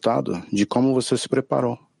resultado de como você se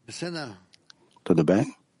preparou. Tudo bem?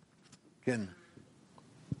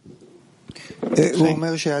 הוא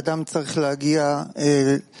אומר שהאדם צריך להגיע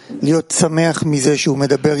להיות שמח מזה שהוא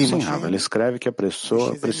מדבר עם השם. Ele escreve que a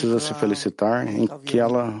pessoa precisa se felicitar em que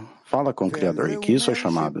ela fala com o Criador, e que isso é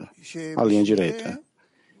chamado a linha direita.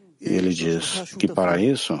 E ele diz que para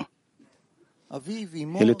isso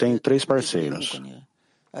ele tem 3 parceiros: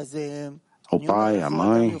 o pai, a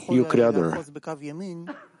mãe e o Criador.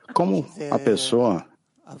 Como a pessoa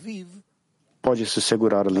pode se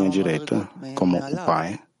segurar a linha direita, como o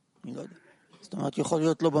pai,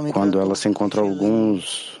 quando ela se encontra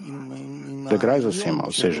alguns degraus acima,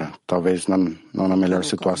 ou seja, talvez não na melhor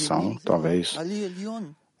situação, talvez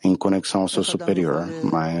em conexão ao seu superior,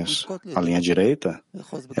 mas a linha direita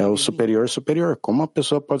é o superior superior. Como a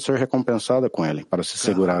pessoa pode ser recompensada com ele para se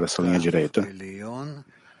segurar essa linha direita?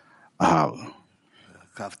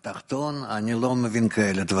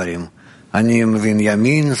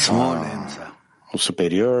 O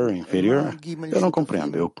superior, inferior, eu não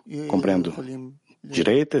compreendo. Eu compreendo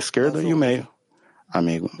direita, esquerda e o meio.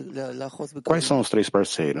 Amigo, quais são os 3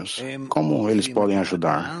 parceiros? Como eles podem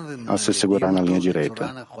ajudar a se segurar na linha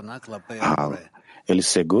direita? Eles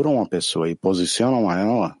seguram a pessoa e posicionam a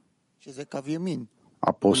ela,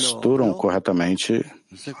 a posturam corretamente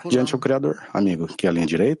diante do Criador. Amigo, que é a linha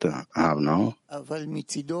direita? Não.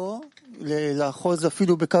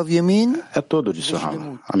 É todo disso,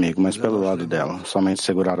 amigo, mas pelo lado dela, somente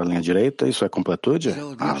segurar a linha direita, isso é completude?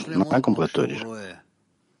 Não é completude.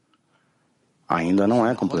 Ainda não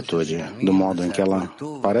é completude, do modo em que ela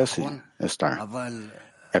parece estar.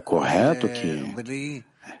 É correto que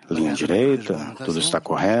linha direita, tudo está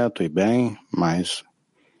correto e bem, mas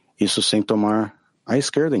isso sem tomar a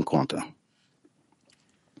esquerda em conta.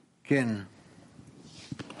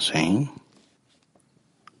 Sim.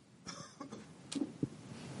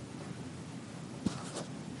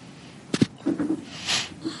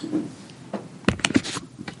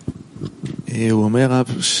 הוא אומר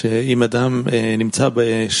שאם אדם נמצא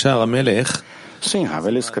בשער המלך, sim, Rav,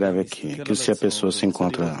 ele escreve aqui que se a pessoa se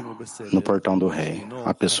encontra no portão do rei,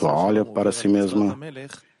 a pessoa olha para si mesma,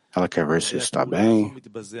 ela quer ver se está bem,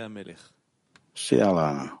 se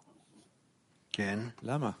ela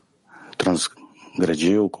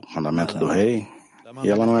transgrediu o mandamento do rei, e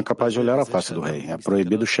ela não é capaz de olhar a face do rei. É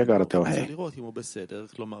proibido chegar até o rei.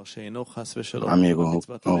 Amigo,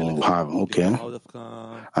 o quê?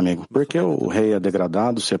 Amigo, por que o rei é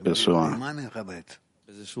degradado se a pessoa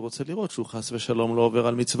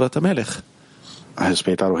a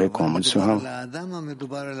respeitar o rei como? Disse o Rav.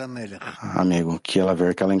 Amigo, que ela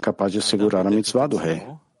vê que ela é incapaz de segurar a mitzvah do rei.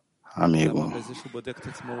 Amigo,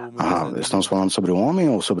 estamos falando sobre o homem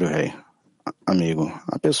ou sobre o rei? Amigo,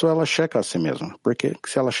 a pessoa ela checa a si mesma, porque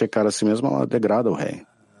se ela checar a si mesma, ela degrada o rei.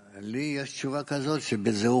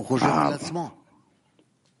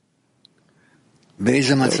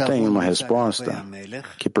 Eu tenho uma resposta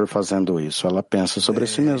que por fazendo isso, ela pensa sobre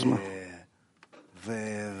si mesma.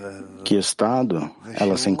 Que estado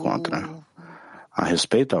ela se encontra? A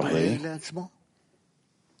respeito ao rei,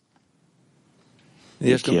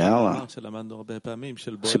 e que ela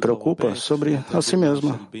se preocupa sobre a si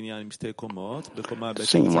mesma.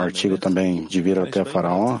 Sim, um artigo também de vir até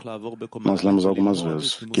Faraó, nós lemos algumas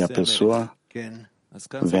vezes que a pessoa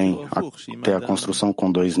vem até a construção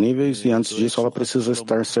com 2 níveis e antes disso ela precisa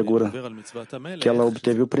estar segura que ela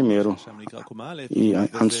obteve o primeiro e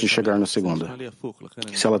antes de chegar no segundo.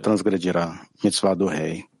 Se ela transgredir a mitzvah do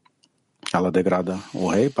rei, ela degrada o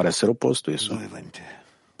rei, parece ser oposto isso.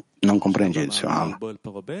 Não compreendi, disse o Rav.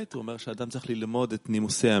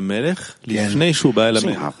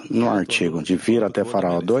 Sim, Rav, no artigo de vir até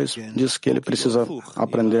Faraó 2, diz que ele precisa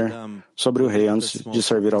aprender sobre o rei antes de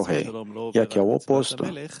servir ao rei. E aqui é o oposto.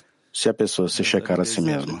 Se a pessoa se checar a si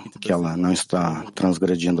mesma, que ela não está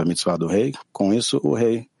transgredindo a mitzvah do rei, com isso o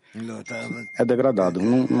rei é degradado.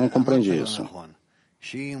 Não compreendi isso.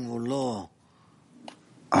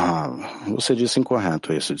 Você disse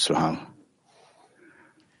incorreto isso, disse o Rav.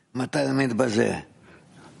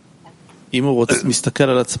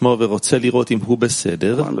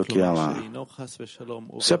 Quando que ela...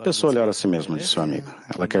 Se a pessoa olhar a si mesma, disse o amigo,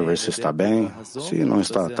 ela quer ver se está bem, se não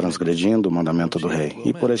está transgredindo o mandamento do rei.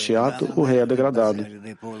 E por este ato, o rei é degradado.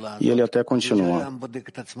 E ele até continua.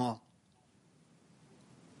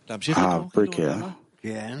 Por quê?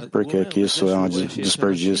 Porque aqui isso é um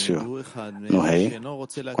desperdício no rei,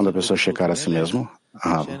 quando a pessoa checar a si mesmo.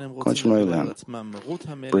 Continue lendo.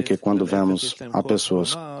 Porque quando vemos a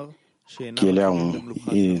pessoas que ele é um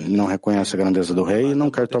e não reconhece a grandeza do rei e não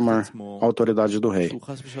quer tomar a autoridade do rei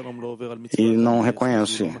e não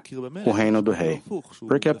reconhece o reino do rei.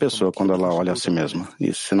 Porque a pessoa, quando ela olha a si mesma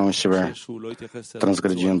e se não estiver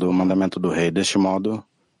transgredindo o mandamento do rei deste modo,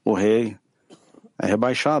 o rei é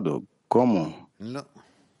rebaixado. Como? Não.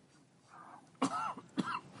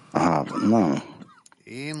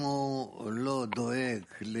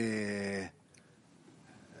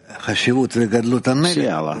 Se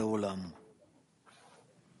ela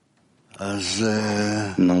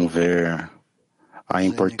não ver a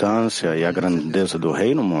importância e a grandeza do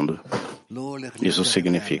rei no mundo, isso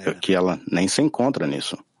significa que ela nem se encontra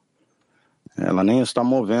nisso. Ela nem está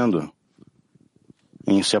movendo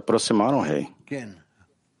em se aproximar ao rei.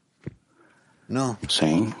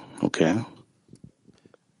 Sim, o quê?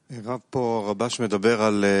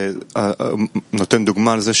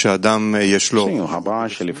 Sim, o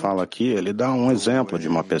Rabash, ele fala aqui, ele dá um exemplo de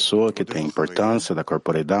uma pessoa que tem importância da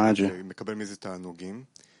corporeidade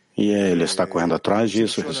e ele está correndo atrás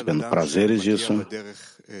disso, recebendo prazeres disso.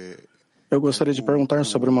 Eu gostaria de perguntar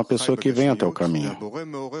sobre uma pessoa que vem até o caminho.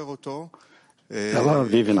 Ela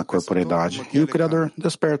vive na corporeidade e o Criador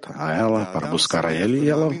desperta a ela para buscar a ele e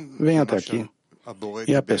ela vem até aqui.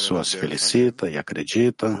 E a pessoa se felicita e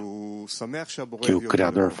acredita que o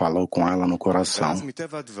Criador falou com ela no coração.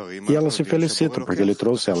 E ela se felicita porque ele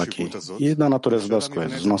trouxe ela aqui. E da natureza das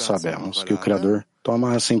coisas, nós sabemos que o Criador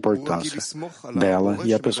toma essa importância dela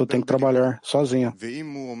e a pessoa tem que trabalhar sozinha.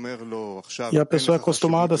 E a pessoa é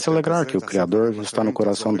acostumada a se alegrar que o Criador está no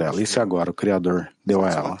coração dela. E se agora o Criador deu a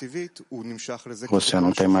ela, você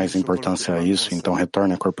não tem mais importância a isso, então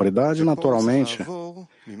retorne à corporidade, naturalmente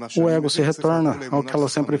o ego se retorna ao que ela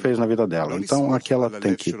sempre fez na vida dela. Então aqui ela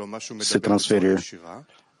tem que se transferir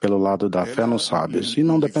pelo lado da fé nos sábios e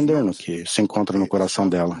não depender no que se encontra no coração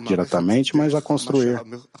dela diretamente, mas a construir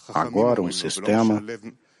agora um sistema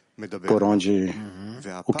por onde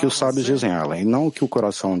o que os sábios dizem a ela e não o que o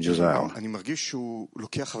coração diz a ela.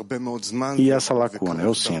 E essa lacuna,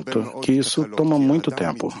 eu sinto que isso toma muito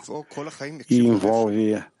tempo e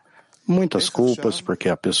envolve muitas culpas, porque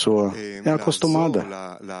a pessoa é acostumada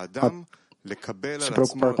a se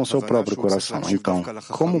preocupar com seu próprio coração. Então,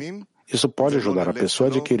 como isso pode ajudar a pessoa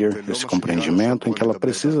a adquirir esse compreendimento em que ela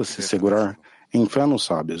precisa se segurar em fé nos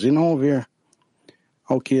sábios e não ouvir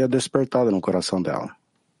ao que é despertado no coração dela?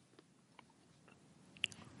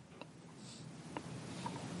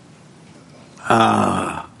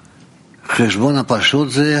 חשבון הפשוט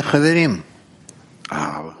זה חברים.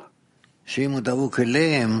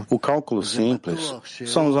 O cálculo simples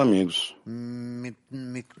são os amigos.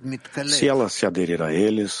 Se ela se aderir a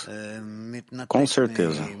eles, com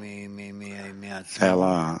certeza,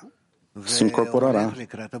 ela se incorporará,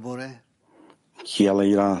 que ela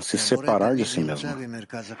irá se separar de si mesma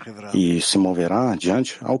e se moverá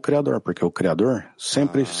diante ao Criador, porque o Criador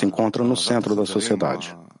sempre se encontra no centro da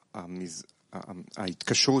sociedade.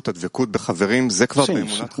 Sim,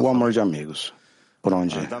 o amor de amigos. Por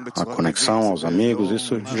onde a conexão aos amigos,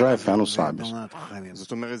 isso já é fé nos sábios.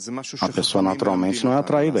 A pessoa naturalmente não é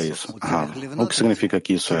atraída a isso. O que significa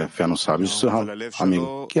que isso é fé nos sábios? Isso,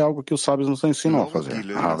 amigo, que é algo que os sábios nos ensinam a fazer.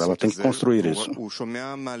 Ela tem que construir isso.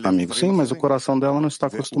 Amigo, sim, mas o coração dela não está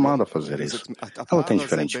acostumado a fazer isso. Ela tem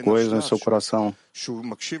diferentes coisas em seu coração.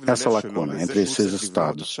 Essa lacuna entre esses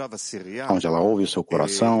estados, onde ela ouve o seu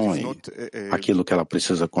coração e aquilo que ela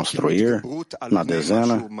precisa construir na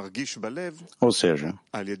dezena, ou seja,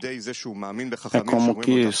 é como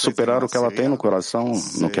que superar o que ela tem no coração,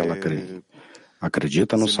 no que ela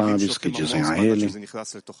acredita nos sábios que dizem a ele,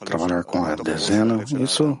 trabalhar com a dezena,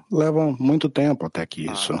 isso leva muito tempo até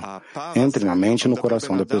que isso entre na mente e no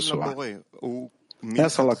coração da pessoa.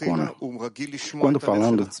 Essa lacuna, quando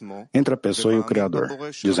falando entre a pessoa e o Criador,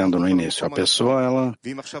 dizendo no início, a pessoa ela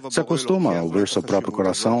se acostuma a ouvir seu próprio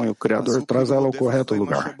coração e o Criador traz ela ao correto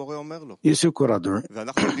lugar. E se o Criador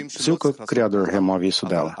remove isso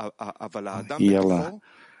dela e ela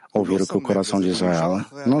ouvir o que o coração diz a ela,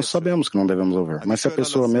 nós sabemos que não devemos ouvir. Mas se a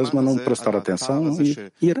pessoa mesma não prestar atenção e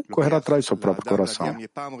ir correr atrás do seu próprio coração,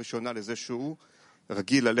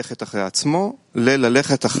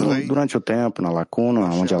 durante o tempo, na lacuna,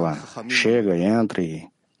 onde ela chega e entra e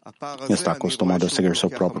está acostumada a seguir seu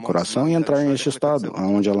próprio coração e entrar neste estado,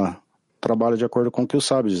 onde ela trabalha de acordo com o que os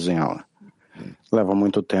sábios dizem a ela. Leva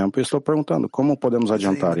muito tempo e estou perguntando, como podemos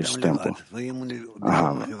adiantar esse tempo?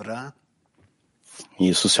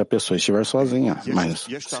 Isso se a pessoa estiver sozinha, mas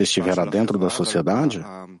se estiver dentro da sociedade,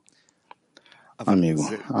 amigo,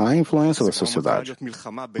 há a influência da sociedade,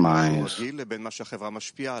 mas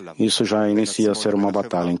isso já inicia a ser uma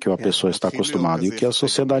batalha em que a pessoa está acostumada e o que a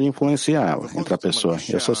sociedade influencia ela, entre a pessoa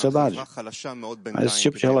e a sociedade. Há esse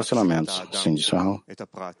tipo de relacionamentos, sim, disse Rahul.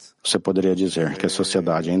 Você poderia dizer que a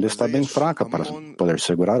sociedade ainda está bem fraca para poder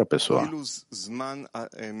segurar a pessoa.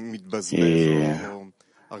 E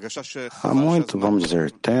há muito, vamos dizer,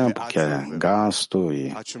 tempo que é gasto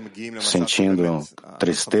e sentindo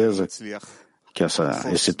tristeza, que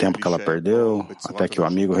esse tempo que ela perdeu, até que o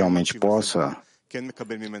amigo realmente possa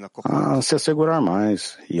se assegurar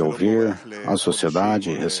mais e ouvir a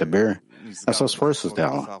sociedade e receber essas forças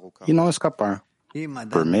dela e não escapar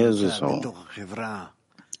por meses ou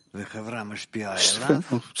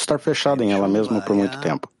estar fechada em ela mesma por muito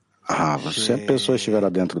tempo. Se a pessoa estiver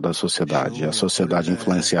dentro da sociedade e a sociedade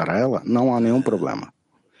influenciar ela, não há nenhum problema.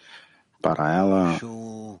 Para ela,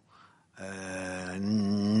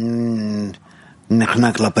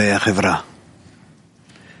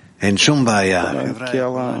 que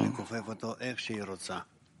ela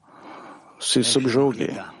se subjugue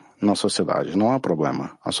na sociedade. Não há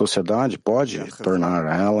problema. A sociedade pode tornar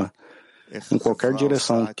ela em qualquer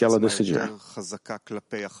direção que ela decidir.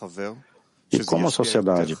 E como a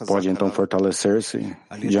sociedade pode então fortalecer-se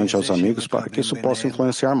diante aos amigos para que isso possa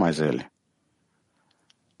influenciar mais ele?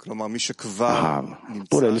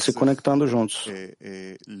 por eles se conectando juntos.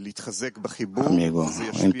 Amigo,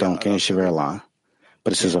 então quem estiver lá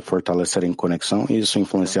precisa fortalecer em conexão e isso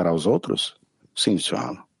influenciará os outros? Sim,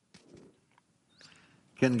 senhor.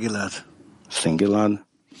 Sim, Gilad.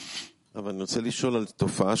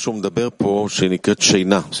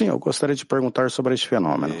 Sim, eu gostaria de perguntar sobre este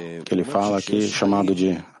fenômeno, que ele fala aqui, chamado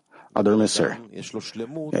de adormecer.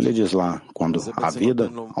 Ele diz lá, quando há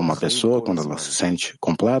vida a uma pessoa, quando ela se sente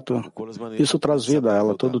completo, isso traz vida a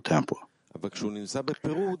ela todo o tempo.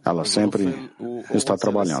 Ela sempre está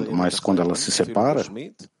trabalhando, mas quando ela se separa,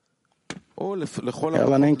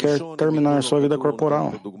 ela nem quer terminar sua vida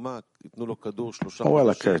corporal. Ou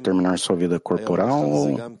ela quer terminar sua vida corporal,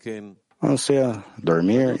 ou anseia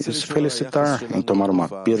dormir e se felicitar em tomar uma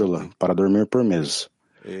pílula para dormir por meses.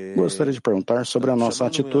 Gostaria de perguntar sobre a nossa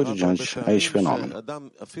atitude diante a este fenômeno.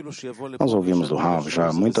 Nós ouvimos do Rav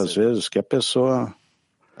já muitas vezes que a pessoa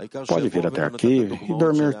pode vir até aqui e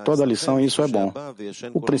dormir toda a lição e isso é bom.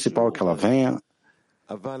 O principal é que ela venha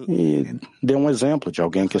e dê um exemplo de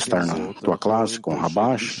alguém que está na tua classe com o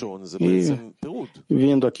Rabash e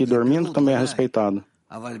vindo aqui dormindo também é respeitado.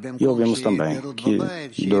 E ouvimos também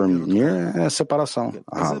que dormir é separação.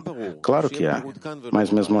 Claro que é.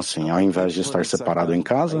 Mas mesmo assim, ao invés de estar separado em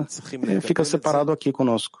casa, fica separado aqui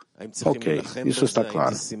conosco. Ok, isso está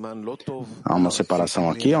claro. Há uma separação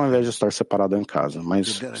aqui ao invés de estar separado em casa.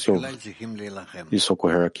 Mas se isso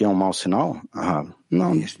ocorrer aqui é um mau sinal?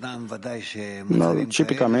 Não.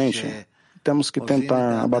 Tipicamente, temos que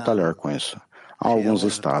tentar batalhar com isso. Há alguns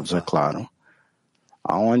estados, é claro,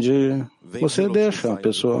 aonde você deixa a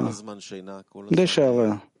pessoa, deixa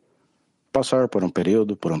ela passar por um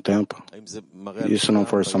período, por um tempo. Isso não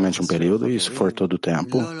for somente um período, e se for todo o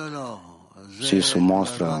tempo, se isso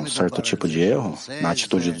mostra um certo tipo de erro na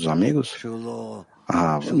atitude dos amigos,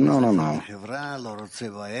 não.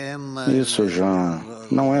 Isso já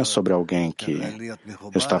não é sobre alguém que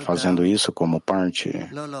está fazendo isso como parte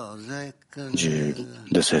de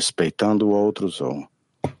desrespeitando outros ou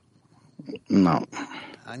não.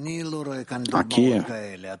 Aqui,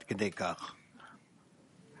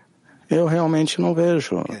 eu realmente não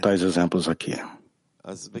vejo tais exemplos aqui.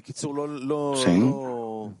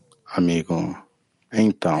 Sim, amigo.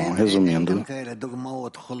 Então, resumindo,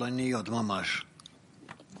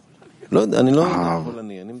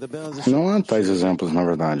 não há tais exemplos, na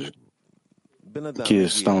verdade, que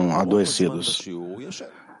estão adoecidos.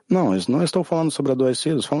 Não, eu não estou falando sobre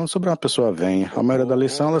adoecidos, falando sobre uma pessoa vem, a maioria da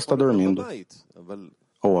lição ela está dormindo.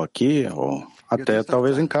 Ou aqui, ou até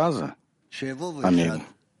talvez em casa. Amigo,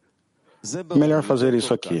 melhor fazer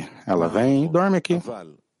isso aqui. Ela vem e dorme aqui.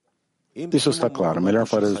 Isso está claro, melhor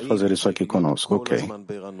fazer isso aqui conosco, ok.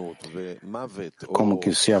 Como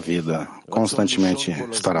que se a vida constantemente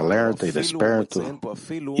estar alerta e desperto,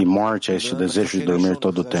 e morte é este desejo de dormir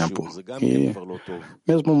todo o tempo. E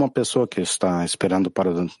mesmo uma pessoa que está esperando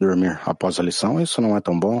para dormir após a lição, isso não é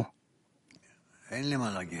tão bom.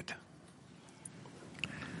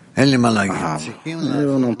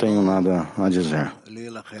 Eu não tenho nada a dizer.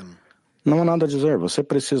 Não há nada a dizer, você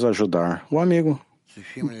precisa ajudar o amigo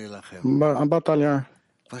a batalhar.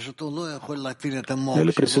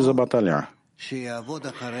 Ele precisa batalhar.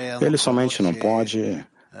 Ele somente não pode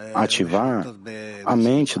ativar a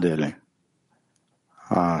mente dele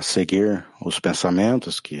a seguir os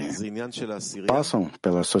pensamentos que passam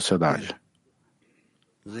pela sociedade.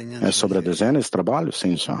 É sobre a dezena esse trabalho?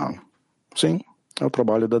 Sim, senhor. Sim, é o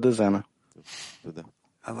trabalho da dezena.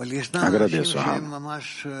 Agradeço, Rav.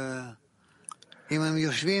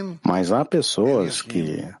 Mas há pessoas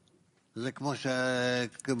que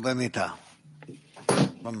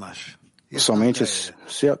somente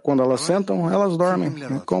quando elas sentam, elas dormem,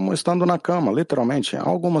 como estando na cama, literalmente. Há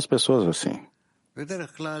algumas pessoas assim.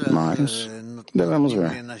 Mas devemos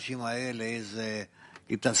ver.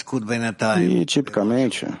 E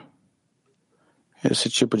tipicamente, esse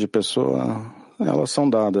tipo de pessoa, elas são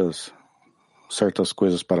dadas certas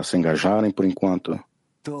coisas para se engajarem por enquanto.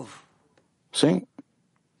 Sim?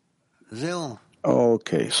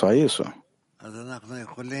 Ok, só isso?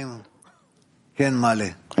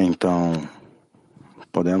 Então,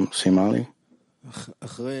 podemos, sim, Mali?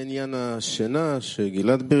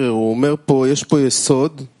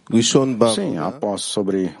 Sim, após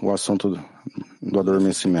sobre o assunto do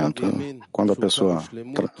adormecimento. Quando a pessoa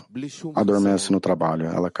adormece no trabalho,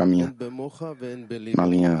 ela caminha na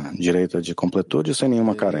linha direita de completude sem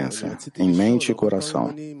nenhuma carência, em mente e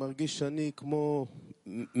coração.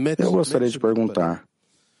 Eu gostaria de perguntar,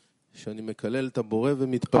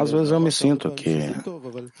 às vezes eu me sinto que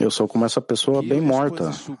eu sou como essa pessoa bem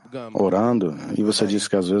morta, orando, e você diz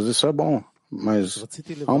que às vezes isso é bom, mas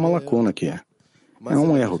há uma lacuna aqui. É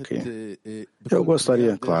um erro aqui. Eu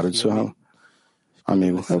gostaria, claro, de seu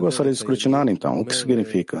amigo, eu gostaria de escrutinar então o que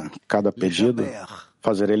significa cada pedido,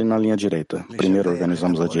 fazer ele na linha direita. Primeiro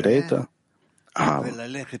organizamos a direita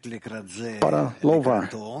para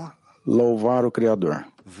louvar o Criador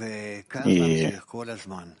e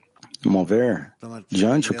mover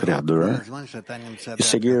diante o Criador e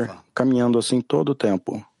seguir caminhando assim todo o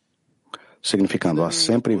tempo, significando a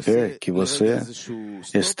sempre ver que você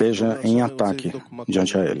esteja em ataque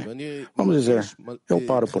diante a Ele. Vamos dizer, eu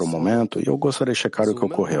paro por um momento e eu gostaria de checar o que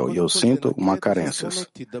ocorreu e eu sinto uma carência.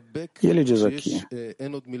 E ele diz aqui,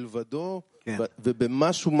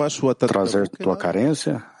 trazer tua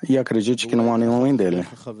carência e acredite que não há nenhum além dele.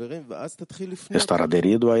 Estar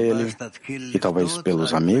aderido a ele e talvez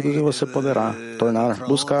pelos amigos e você poderá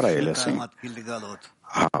buscar a ele assim.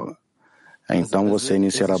 Então você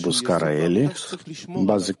iniciará a buscar a ele,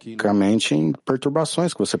 basicamente em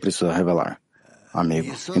perturbações que você precisa revelar,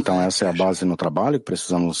 amigo. Então essa é a base no trabalho que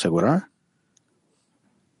precisamos segurar?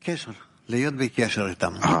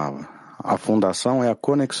 A fundação é a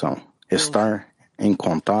conexão, estar em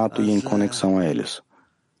contato e em conexão a eles.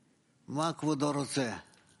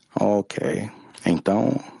 Ok,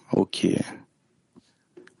 então o que?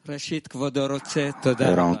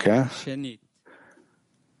 Verão quer?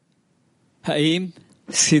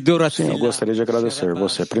 Sim, eu gostaria de agradecer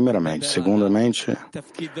você, primeiramente. Segundamente,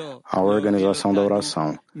 a organização da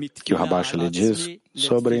oração, que o Rabash lhe diz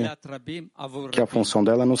sobre que a função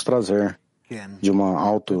dela é nos trazer de uma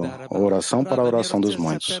auto-oração para a oração dos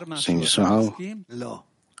muitos. Sim, isso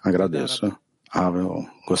agradeço. Eu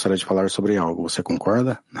gostaria de falar sobre algo. Você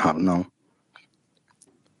concorda? Não.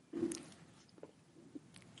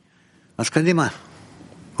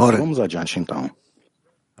 Vamos adiante, então.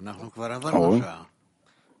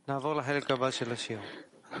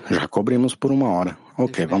 Já cobrimos por 1 hora.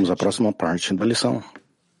 Ok, vamos à próxima parte da lição.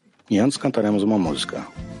 E antes cantaremos uma música.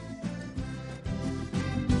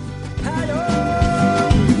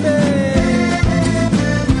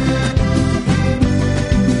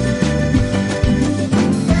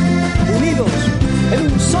 Unidos en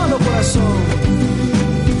un solo corazón.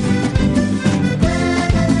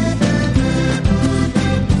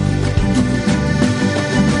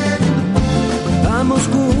 Vamos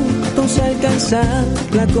juntos a alcanzar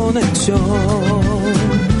la conexión.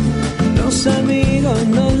 Los amigos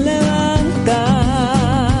nos levantan.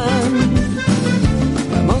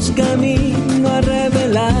 Vamos camino a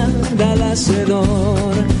revelar al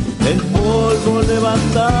Hacedor. El polvo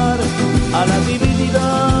levantar a la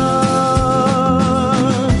divinidad.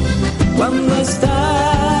 Cuando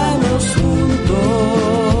estamos juntos,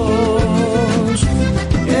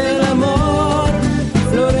 el amor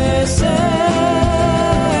florece.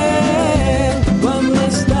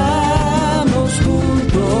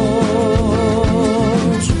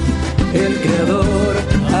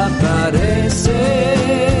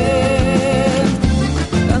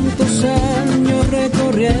 Tantos años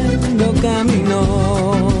recorriendo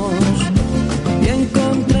caminos y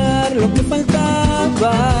encontrar lo que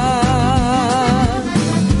faltaba.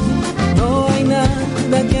 No hay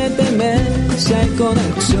nada que temer si hay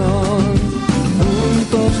conexión.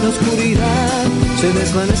 Juntos la oscuridad se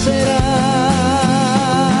desvanecerá.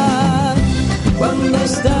 Cuando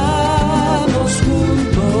estamos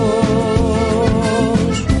juntos,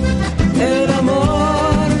 el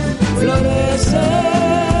amor florece.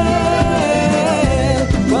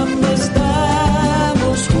 Cuando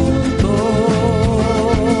estamos juntos,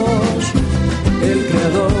 el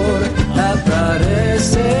Creador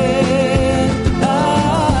aparece.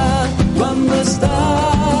 Cuando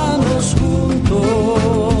estamos juntos,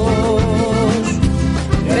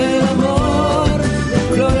 el amor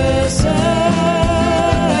florece.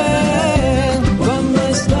 Cuando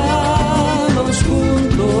estamos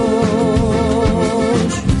juntos,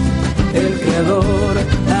 el Creador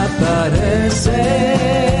aparece.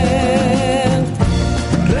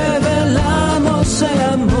 Revelamos el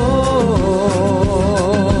amor.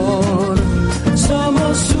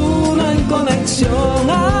 Somos uno en conexión.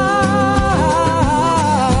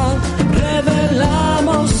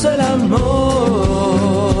 Revelamos el amor.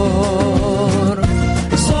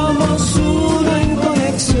 Somos uno en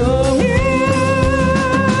conexión.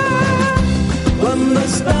 Cuando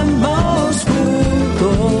estamos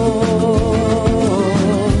juntos,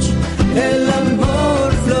 el amor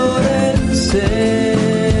florece.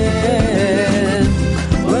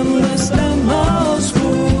 Cuando estamos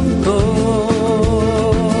juntos,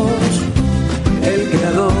 el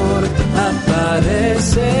Creador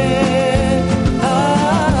aparece.